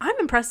that. I'm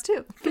impressed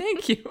too.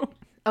 Thank you.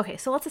 Okay,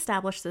 so let's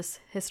establish this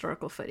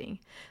historical footing.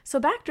 So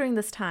back during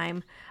this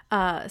time,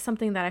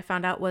 something that I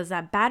found out was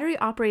that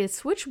battery-operated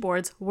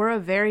switchboards were a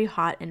very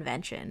hot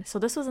invention. So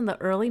this was in the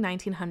early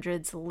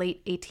 1900s,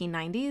 late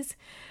 1890s.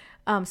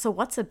 So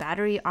what's a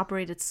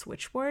battery-operated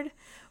switchboard?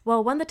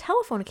 Well, when the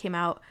telephone came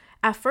out,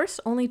 at first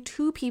only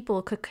 2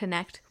 people could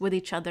connect with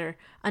each other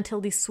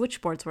until these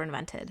switchboards were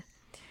invented.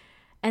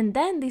 And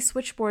then these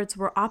switchboards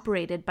were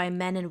operated by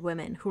men and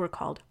women who were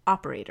called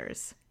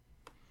operators.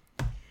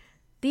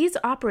 These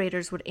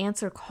operators would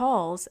answer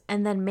calls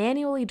and then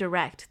manually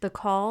direct the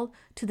call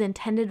to the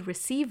intended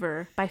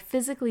receiver by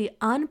physically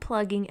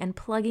unplugging and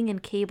plugging in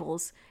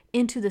cables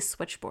into the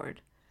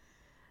switchboard.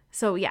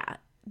 So yeah,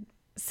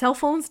 cell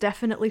phones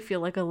definitely feel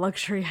like a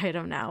luxury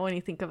item now when you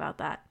think about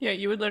that. Yeah,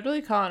 you would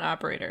literally call an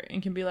operator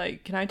and can be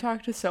like, can I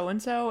talk to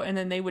so-and-so? And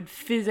then they would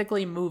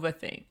physically move a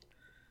thing.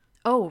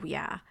 Oh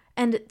yeah.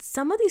 And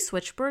some of these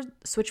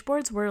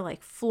switchboards were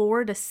like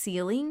floor to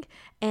ceiling,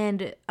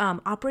 and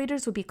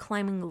operators would be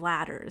climbing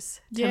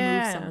ladders to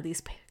move some of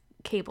these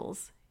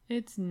cables.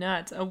 It's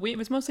nuts. It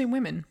was mostly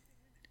women.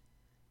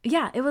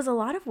 Yeah, it was a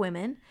lot of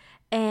women,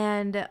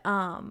 and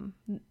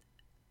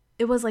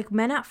it was like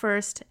men at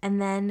first,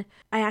 and then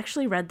I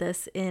actually read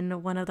this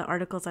in one of the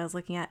articles I was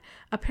looking at.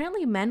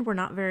 Apparently men were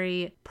not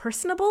very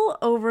personable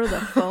over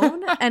the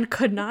phone and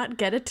could not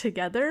get it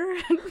together.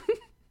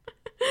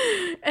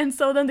 And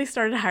so then they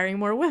started hiring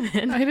more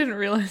women. I didn't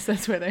realize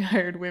that's why they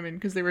hired women,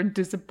 because they were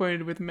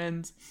disappointed with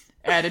men's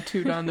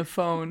attitude on the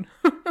phone.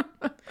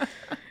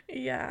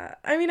 Yeah,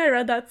 I mean, I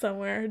read that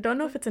somewhere. Don't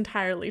know if it's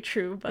entirely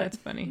true, but... That's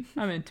funny.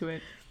 I'm into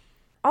it.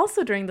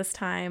 Also during this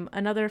time,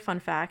 another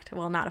fun fact,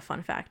 well, not a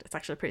fun fact, it's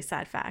actually a pretty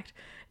sad fact,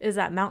 is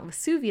that Mount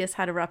Vesuvius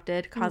had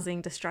erupted,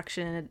 causing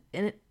destruction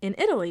in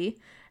Italy.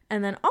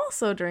 And then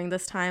also during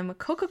this time,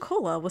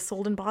 Coca-Cola was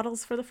sold in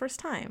bottles for the first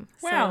time.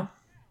 Wow.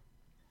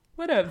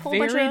 What a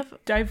very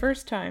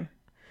diverse time.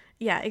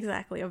 Yeah,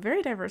 exactly. A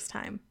very diverse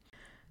time.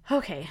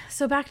 Okay,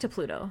 so back to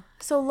Pluto.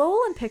 So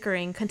Lowell and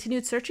Pickering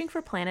continued searching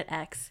for Planet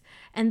X,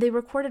 and they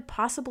recorded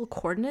possible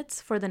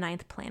coordinates for the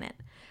ninth planet.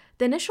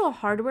 The initial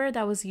hardware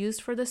that was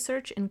used for the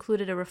search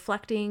included a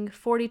reflecting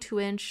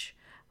 42-inch,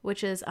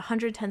 which is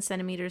 110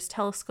 centimeters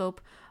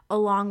telescope,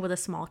 along with a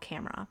small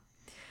camera.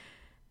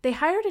 They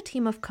hired a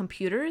team of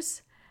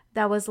computers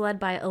that was led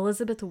by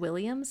Elizabeth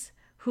Williams,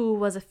 who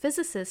was a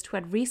physicist who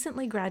had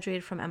recently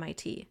graduated from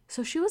MIT.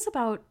 So she was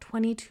about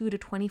 22 to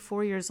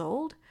 24 years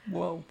old.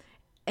 Whoa.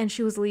 And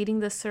she was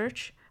leading the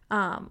search,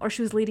 or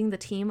she was leading the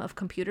team of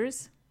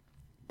computers.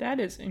 That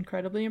is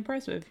incredibly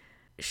impressive.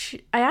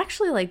 I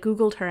actually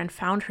Googled her and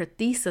found her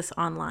thesis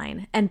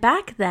online. And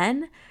back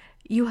then,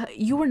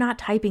 You were not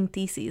typing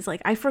theses.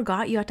 Like, I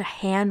forgot you had to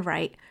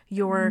handwrite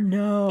your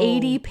No.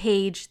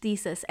 80-page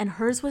thesis, and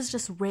hers was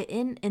just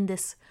written in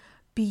this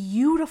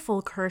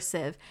beautiful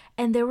cursive,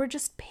 and there were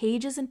just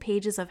pages and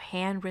pages of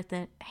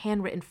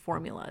handwritten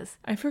formulas.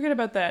 I forget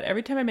about that.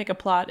 Every time I make a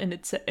plot in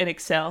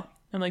Excel,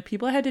 I'm like,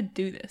 people had to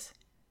do this.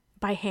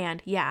 By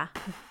hand, yeah.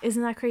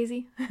 Isn't that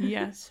crazy?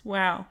 Yes.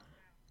 Wow.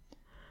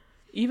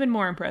 Even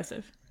more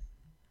impressive.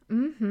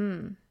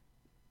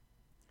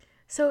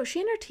 So she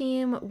and her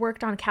team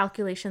worked on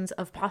calculations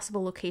of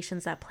possible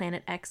locations that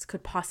Planet X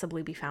could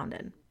possibly be found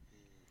in.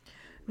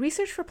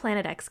 Research for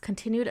Planet X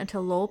continued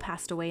until Lowell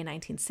passed away in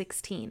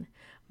 1916,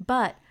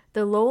 but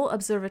the Lowell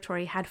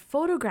Observatory had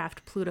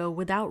photographed Pluto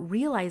without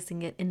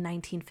realizing it in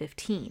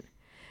 1915.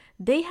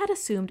 They had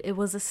assumed it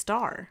was a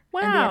star,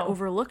 and they had Wow.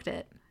 overlooked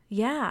it.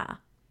 Yeah.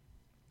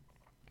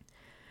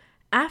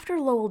 After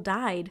Lowell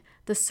died,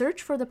 the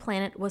search for the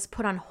planet was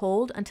put on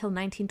hold until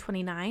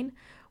 1929,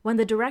 when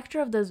the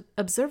director of the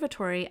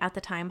observatory at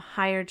the time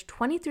hired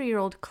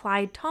 23-year-old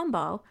Clyde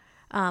Tombaugh,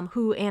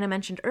 who Anna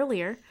mentioned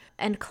earlier,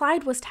 and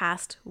Clyde was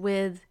tasked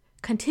with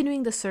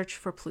continuing the search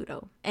for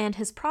Pluto. And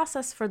his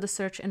process for the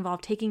search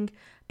involved taking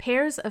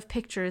pairs of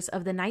pictures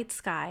of the night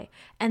sky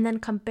and then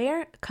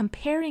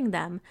comparing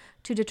them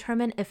to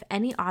determine if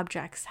any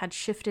objects had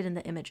shifted in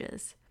the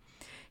images.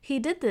 He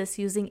did this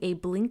using a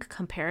blink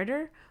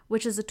comparator,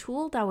 which is a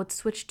tool that would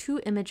switch two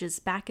images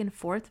back and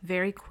forth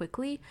very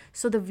quickly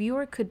so the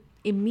viewer could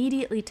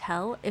immediately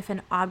tell if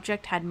an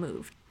object had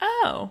moved.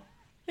 Oh,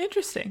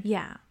 interesting.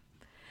 Yeah.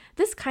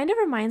 This kind of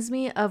reminds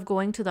me of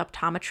going to the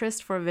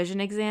optometrist for a vision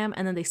exam,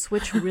 and then they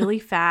switch really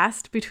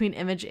fast between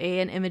image A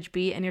and image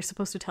B, and you're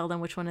supposed to tell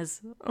them which one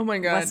is Oh my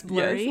God. less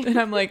blurry. Yes. And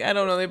I'm like, I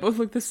don't know. They both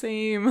look the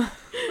same.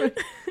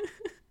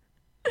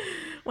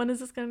 When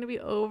is this going to be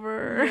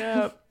over?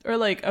 Yeah. Or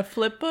like a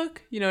flip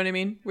book. You know what I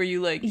mean? Where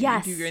you like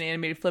Yes. you do an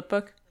animated flip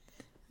book.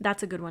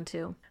 That's a good one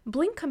too.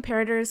 Blink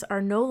comparators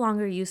are no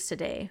longer used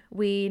today.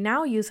 We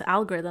now use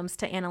algorithms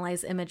to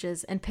analyze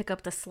images and pick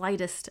up the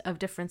slightest of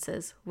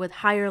differences with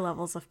higher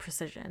levels of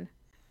precision.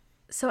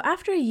 So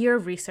after a year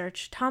of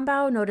research,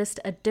 Tombaugh noticed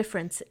a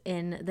difference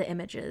in the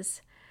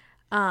images.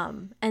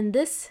 And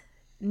this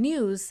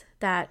news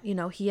that,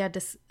 he had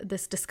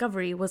this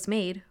discovery was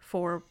made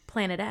for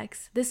Planet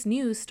X, this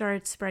news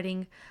started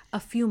spreading a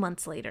few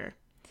months later.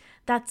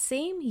 That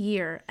same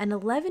year, an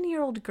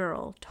 11-year-old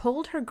girl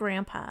told her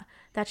grandpa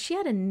that she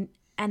had an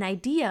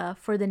idea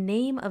for the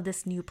name of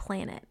this new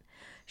planet.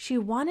 She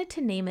wanted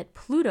to name it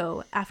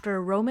Pluto after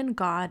a Roman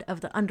god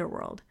of the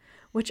underworld,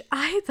 which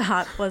I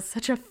thought was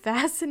such a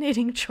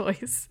fascinating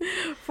choice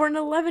for an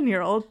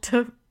 11-year-old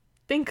to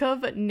think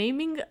of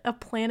naming a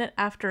planet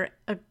after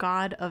a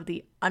god of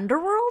the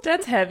underworld.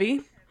 That's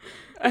heavy.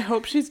 I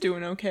hope she's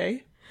doing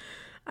okay.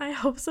 I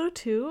hope so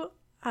too.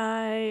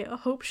 I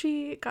hope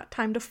she got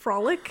time to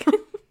frolic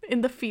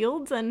in the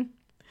fields and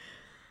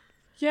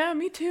Yeah,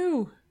 me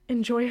too.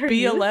 enjoy her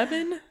youth.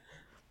 B11?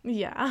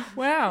 Yeah,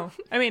 Wow.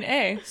 I mean,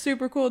 A,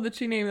 super cool that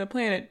she named the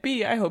planet.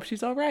 B, I hope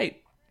she's all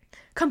right.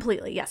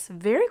 completely. Yes,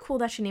 very cool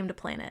that she named a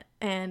planet,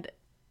 and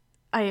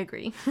I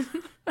agree.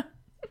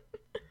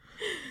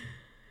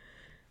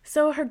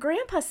 So her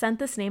grandpa sent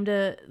this name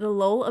to the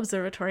Lowell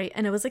Observatory,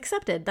 and it was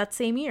accepted that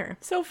same year.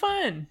 So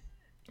fun.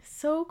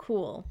 So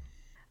cool.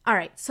 All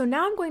right, so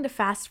now I'm going to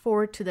fast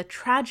forward to the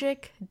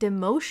tragic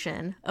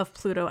demotion of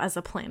Pluto as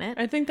a planet.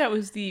 I think that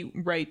was the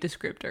right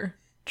descriptor.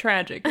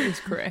 Tragic is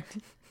correct.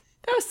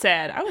 That was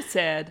sad. I was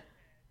sad.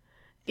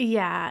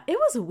 Yeah, it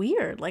was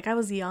weird. Like, I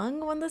was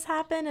young when this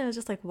happened, and it was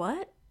just like,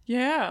 what?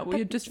 Yeah, we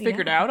had just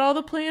figured yeah. out all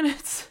the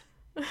planets.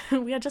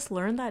 We had just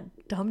learned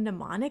that dumb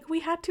mnemonic we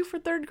had to for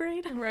third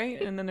grade.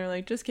 Right? And then they're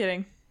like, just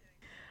kidding.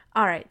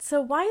 All right,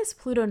 so why is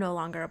Pluto no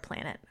longer a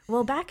planet?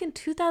 Well, back in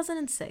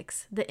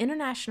 2006, the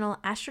International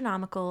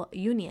Astronomical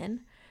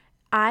Union,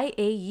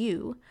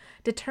 IAU,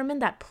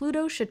 determined that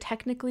Pluto should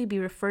technically be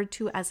referred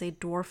to as a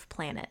dwarf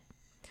planet.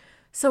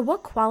 So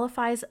what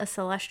qualifies a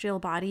celestial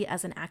body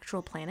as an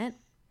actual planet?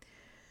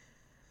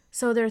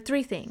 So there are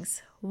three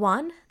things.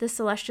 1, the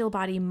celestial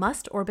body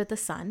must orbit the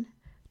sun.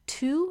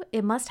 2,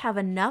 it must have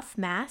enough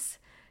mass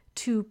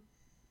to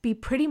be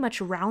pretty much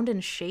round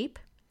in shape.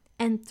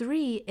 And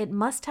 3, it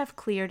must have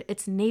cleared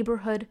its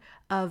neighborhood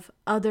of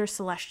other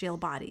celestial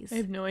bodies. I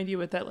have no idea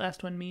what that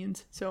last one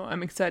means, so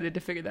I'm excited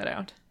to figure that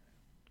out.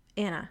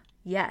 Anna,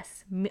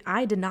 yes,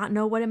 I did not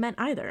know what it meant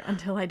either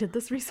until I did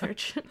this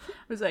research. I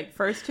was like,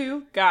 first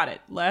two, got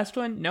it. Last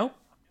one, nope.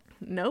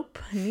 Nope,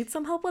 need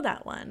some help with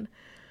that one.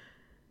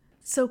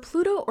 So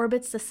Pluto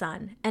orbits the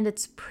sun, and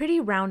it's pretty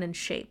round in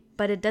shape,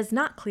 but it does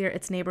not clear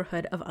its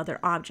neighborhood of other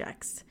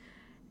objects.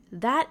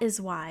 That is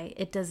why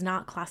it did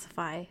not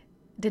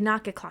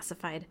get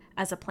classified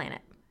as a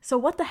planet. So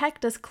what the heck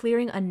does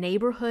clearing a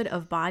neighborhood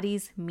of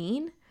bodies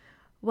mean?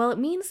 Well, it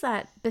means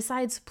that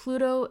besides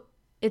Pluto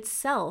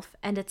itself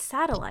and its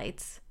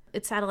satellites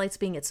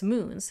being its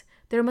moons,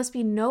 there must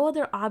be no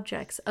other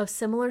objects of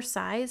similar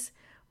size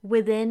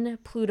within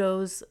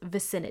Pluto's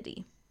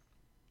vicinity.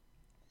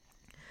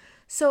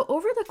 So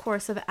over the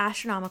course of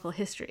astronomical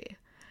history,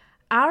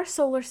 our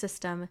solar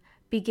system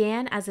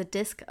began as a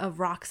disk of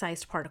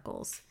rock-sized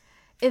particles.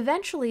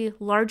 Eventually,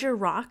 larger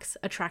rocks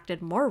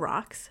attracted more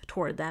rocks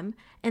toward them,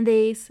 and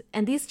these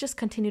just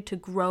continued to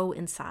grow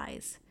in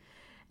size.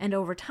 And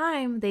over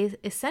time, these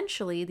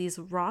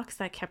rocks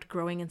that kept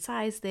growing in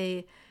size,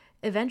 they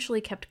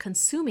eventually kept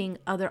consuming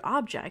other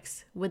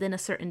objects within a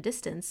certain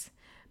distance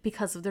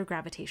because of their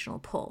gravitational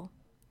pull.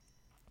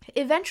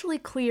 Eventually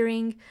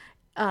clearing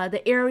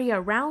the area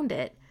around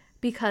it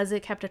because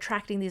it kept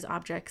attracting these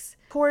objects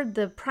toward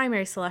the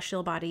primary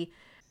celestial body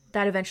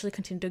that eventually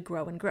continued to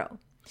grow and grow.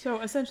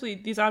 So essentially,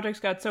 these objects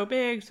got so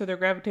big, so their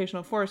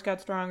gravitational force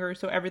got stronger,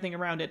 so everything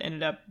around it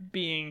ended up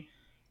being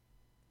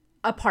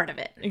a part of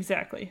it.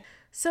 Exactly.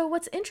 So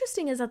what's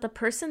interesting is that the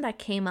person that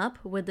came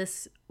up with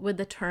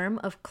the term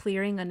of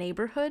clearing a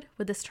neighborhood,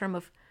 this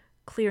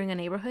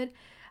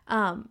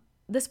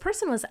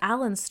person was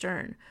Alan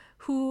Stern,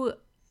 who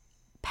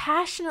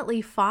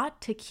passionately fought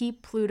to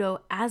keep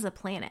Pluto as a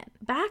planet.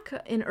 Back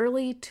in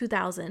early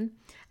 2000,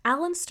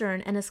 Alan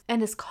Stern and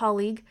his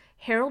colleague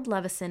Harold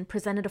Levison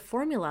presented a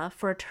formula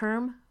for a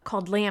term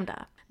called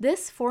lambda.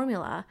 This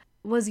formula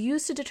was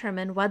used to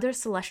determine whether a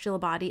celestial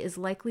body is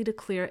likely to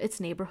clear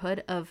its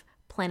neighborhood of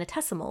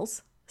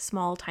planetesimals,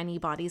 small tiny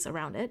bodies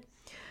around it,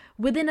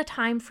 within a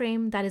time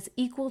frame that is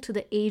equal to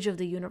the age of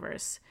the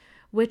universe,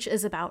 which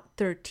is about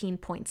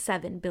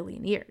 13.7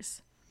 billion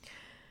years.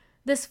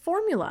 This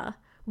formula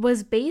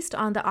was based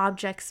on the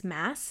object's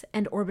mass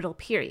and orbital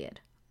period.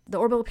 The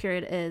orbital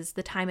period is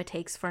the time it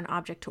takes for an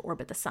object to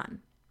orbit the sun.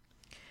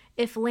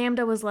 If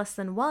lambda was less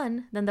than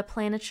 1, then the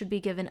planet should be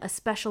given a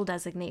special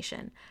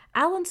designation.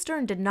 Alan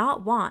Stern did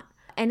not want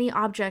any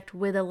object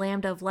with a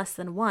lambda of less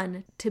than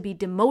 1 to be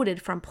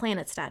demoted from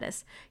planet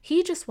status.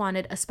 He just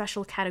wanted a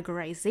special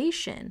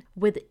categorization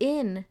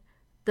within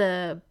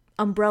the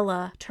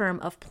umbrella term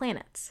of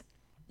planets.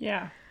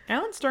 Yeah.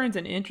 Alan Stern's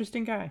an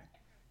interesting guy.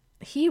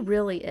 He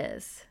really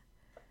is.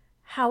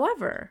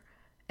 However,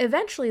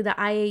 eventually the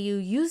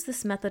IAU used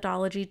this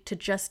methodology to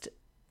just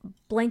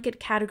blanket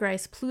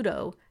categorize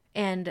Pluto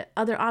and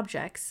other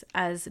objects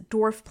as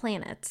dwarf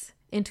planets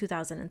in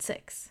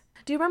 2006.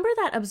 Do you remember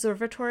that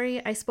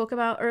observatory I spoke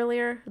about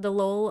earlier, the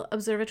Lowell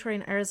Observatory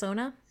in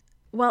Arizona?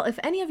 Well, if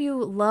any of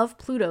you love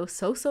Pluto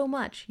so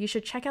much, you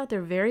should check out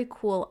their very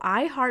cool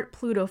I Heart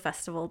Pluto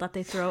festival that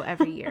they throw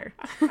every year.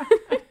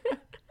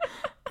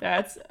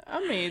 That's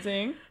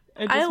amazing.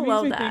 It I just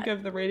love makes me that. think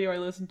of the radio I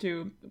listen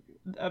to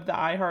of the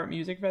I Heart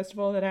Music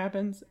Festival that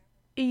happens.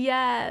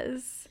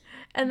 Yes.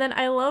 And then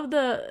I love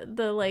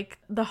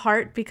the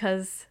heart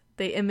because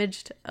they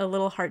imaged a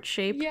little heart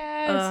shape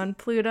on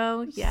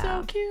Pluto. Yeah.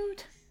 So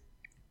cute.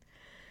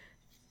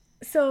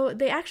 So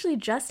they actually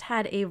just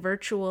had a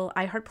virtual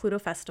I Heart Pluto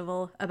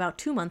festival about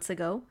 2 months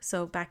ago,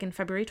 so back in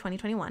February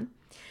 2021.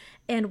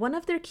 And one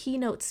of their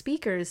keynote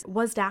speakers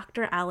was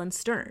Dr. Alan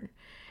Stern.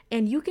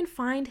 And you can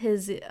find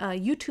his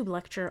YouTube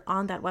lecture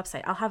on that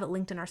website. I'll have it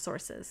linked in our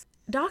sources.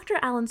 Dr.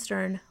 Alan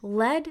Stern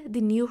led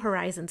the New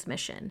Horizons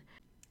mission.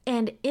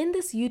 And in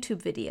this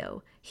YouTube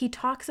video, he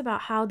talks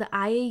about how the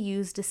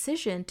IAU's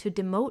decision to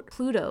demote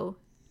Pluto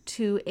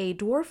to a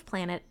dwarf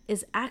planet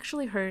is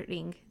actually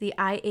hurting the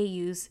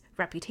IAU's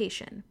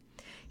reputation.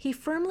 He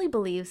firmly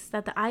believes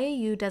that the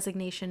IAU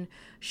designation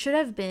should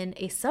have been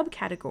a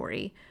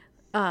subcategory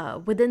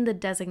within the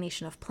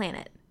designation of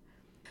planet.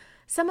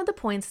 Some of the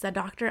points that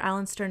Dr.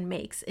 Alan Stern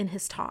makes in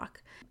his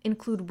talk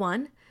include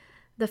 1,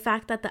 the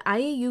fact that the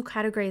IAU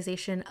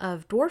categorization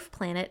of dwarf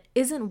planet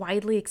isn't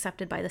widely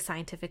accepted by the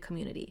scientific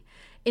community.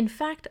 In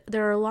fact,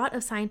 there are a lot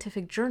of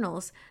scientific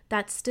journals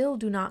that still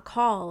do not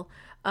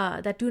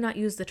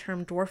use the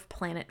term dwarf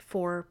planet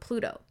for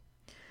Pluto.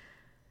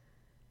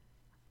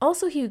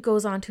 Also, he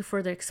goes on to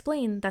further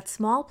explain that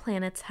small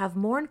planets have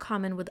more in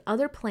common with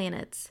other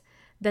planets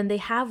than they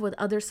have with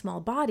other small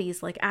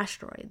bodies like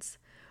asteroids.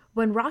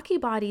 When rocky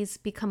bodies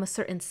become a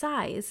certain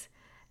size,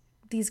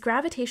 these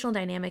gravitational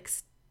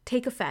dynamics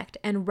take effect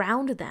and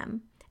round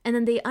them, and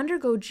then they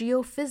undergo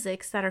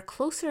geophysics that are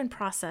closer in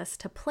process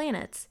to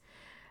planets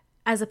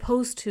as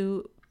opposed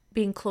to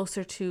being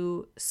closer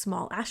to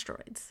small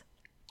asteroids.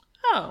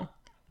 Oh,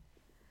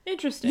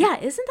 interesting. Yeah,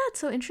 isn't that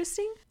so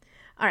interesting?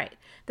 All right,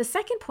 the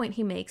second point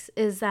he makes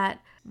is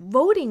that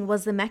voting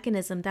was the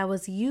mechanism that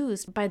was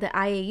used by the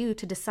IAU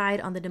to decide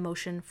on the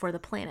demotion for the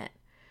planet.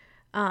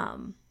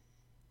 And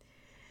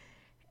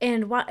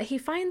while he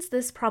finds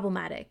this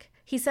problematic,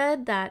 he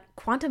said that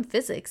quantum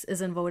physics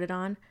isn't voted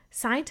on.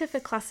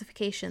 Scientific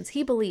classifications,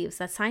 he believes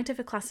that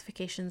scientific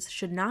classifications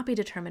should not be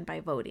determined by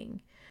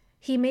voting.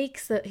 He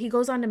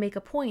goes on to make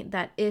a point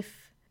that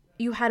if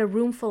you had a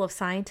room full of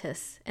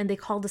scientists and they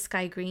called the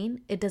sky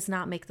green, it does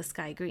not make the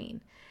sky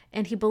green.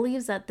 And he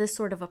believes that this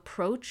sort of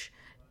approach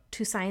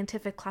to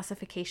scientific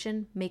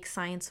classification makes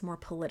science more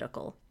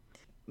political.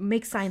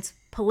 Makes science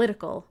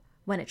political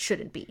when it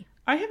shouldn't be.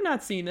 I have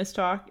not seen this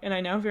talk, and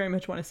I now very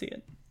much want to see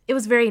it. It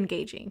was very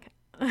engaging.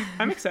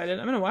 I'm excited.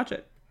 I'm going to watch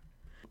it.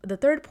 The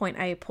third point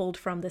I pulled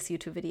from this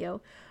YouTube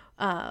video,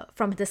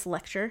 from this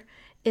lecture,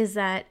 is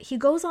that he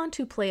goes on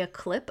to play a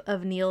clip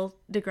of Neil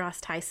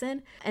deGrasse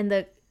Tyson, and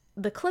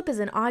the clip is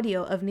an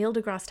audio of Neil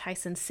deGrasse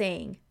Tyson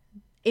saying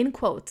in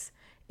quotes,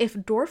 if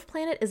dwarf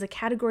planet is a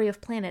category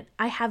of planet,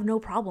 I have no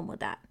problem with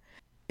that.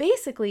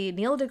 Basically,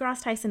 Neil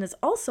deGrasse Tyson is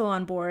also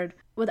on board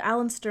with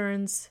Alan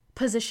Stern's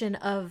position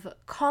of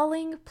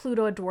calling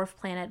Pluto a dwarf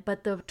planet,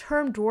 but the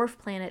term dwarf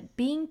planet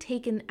being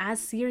taken as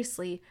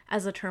seriously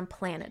as the term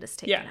planet is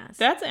taken as.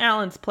 That's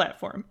Alan's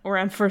platform. We're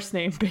on first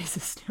name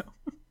basis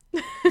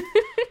now.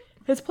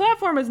 His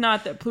platform is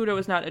not that Pluto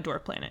is not a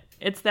dwarf planet.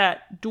 It's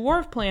that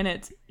dwarf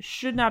planets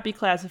should not be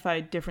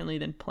classified differently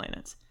than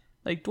planets.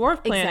 Like,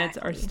 dwarf planets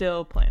are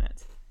still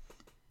planets.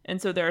 And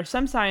so there are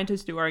some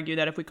scientists who argue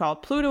that if we call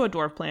Pluto a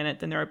dwarf planet,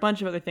 then there are a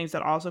bunch of other things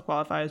that also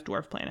qualify as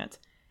dwarf planets.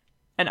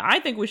 And I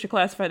think we should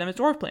classify them as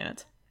dwarf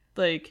planets.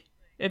 Like,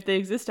 if they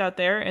exist out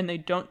there and they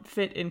don't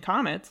fit in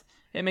comets,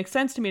 it makes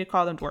sense to me to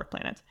call them dwarf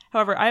planets.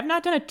 However, I have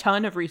not done a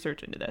ton of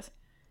research into this.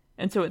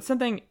 And so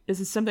this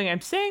is something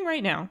I'm saying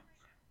right now,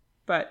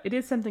 but it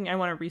is something I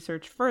want to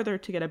research further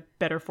to get a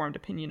better formed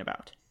opinion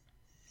about.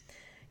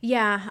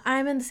 Yeah,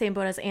 I'm in the same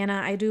boat as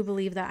Anna. I do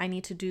believe that I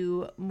need to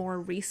do more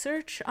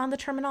research on the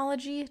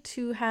terminology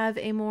to have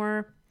a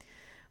more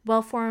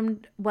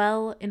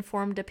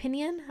well-informed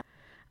opinion.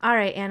 All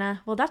right,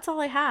 Anna. Well, that's all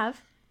I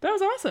have. That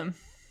was awesome.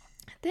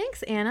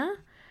 Thanks, Anna.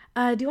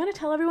 Do you want to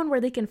tell everyone where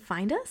they can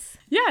find us?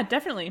 Yeah,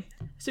 definitely.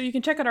 So you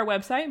can check out our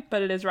website,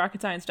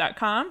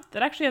 butitisrocketscience.com.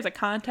 That actually has a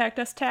Contact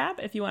Us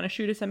tab if you want to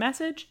shoot us a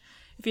message.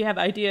 If you have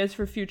ideas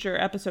for future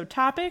episode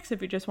topics,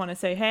 if you just want to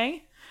say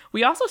hey.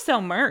 We also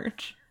sell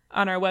merch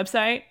on our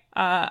website.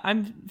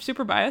 I'm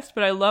super biased,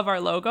 but I love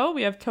our logo.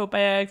 We have tote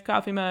bags,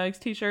 coffee mugs,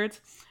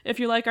 t-shirts. If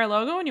you like our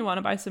logo and you want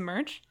to buy some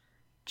merch,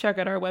 check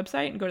out our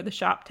website and go to the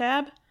shop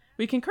tab.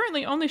 We can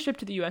currently only ship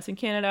to the US and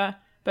Canada,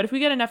 but if we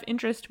get enough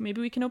interest, maybe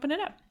we can open it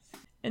up.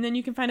 And then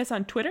you can find us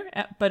on Twitter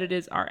at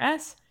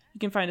butitisrs. You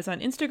can find us on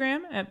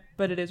Instagram at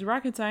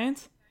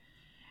butitisrocketscience.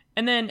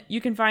 And then you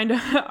can find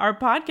our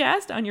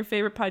podcast on your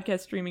favorite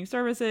podcast streaming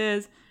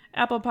services,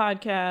 Apple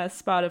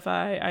Podcasts,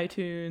 Spotify,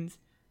 iTunes,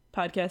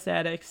 Podcast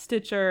Addict,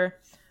 Stitcher,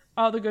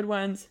 all the good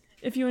ones.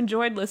 If you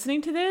enjoyed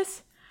listening to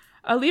this,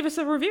 leave us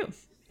a review.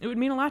 It would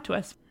mean a lot to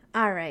us.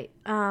 All right.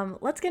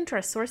 Let's get into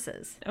our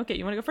sources. Okay,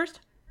 you want to go first?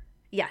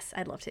 Yes,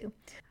 I'd love to.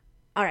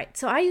 All right.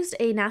 So I used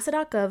a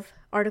NASA.gov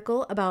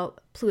article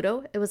about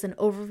Pluto. It was an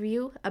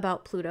overview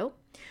about Pluto.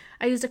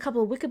 I used a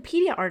couple of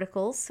Wikipedia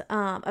articles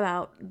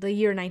about the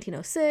year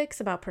 1906,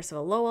 about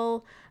Percival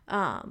Lowell,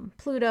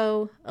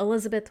 Pluto,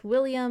 Elizabeth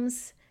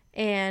Williams,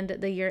 and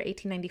the year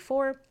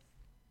 1894.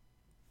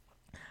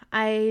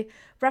 I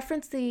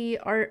referenced the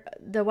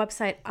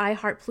website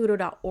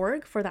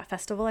iheartpluto.org for that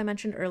festival I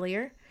mentioned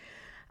earlier.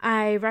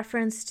 I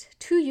referenced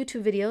 2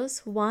 YouTube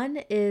videos.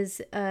 One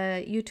is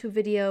a YouTube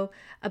video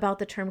about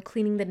the term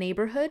cleaning the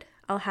neighborhood.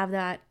 I'll have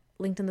that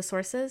linked in the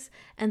sources.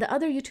 And the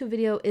other YouTube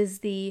video is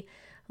the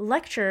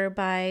lecture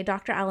by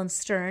Dr. Alan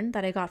Stern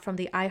that I got from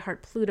the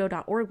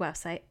iheartpluto.org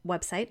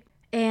website.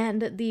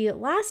 And the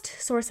last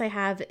source I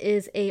have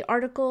is an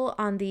article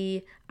on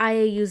the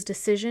IAU's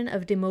decision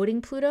of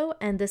demoting Pluto,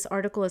 and this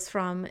article is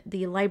from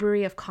the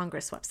Library of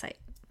Congress website.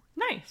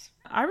 Nice.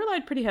 I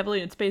relied pretty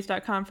heavily on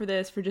space.com for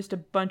this, for just a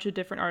bunch of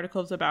different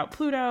articles about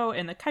Pluto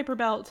and the Kuiper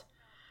Belt.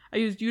 I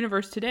used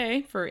Universe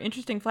Today for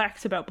interesting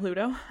facts about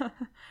Pluto.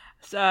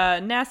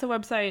 NASA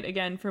website,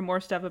 again, for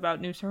more stuff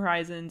about New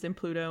Horizons and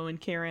Pluto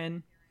and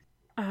Charon.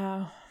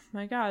 Oh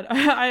my god.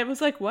 I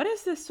was like, what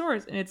is this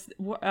source? And it's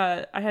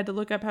I had to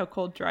look up how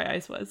cold dry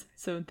ice was.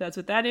 So that's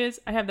what that is.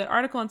 I have that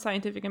article in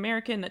Scientific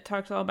American that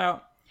talks all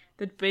about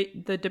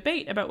the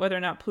debate about whether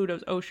or not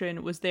Pluto's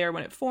ocean was there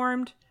when it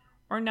formed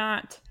or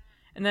not.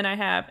 And then I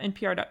have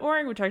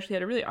NPR.org, which actually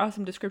had a really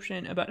awesome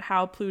description about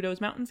how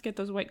Pluto's mountains get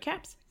those white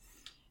caps.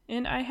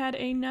 And I had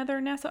another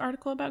NASA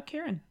article about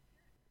Charon.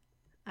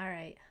 All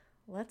right,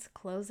 let's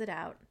close it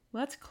out.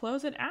 Let's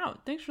close it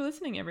out. Thanks for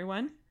listening,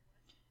 everyone.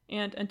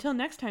 And until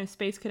next time,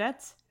 Space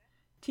Cadets,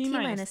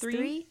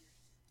 T-3,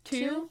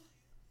 2,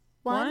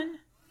 1,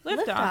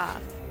 lift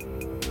off.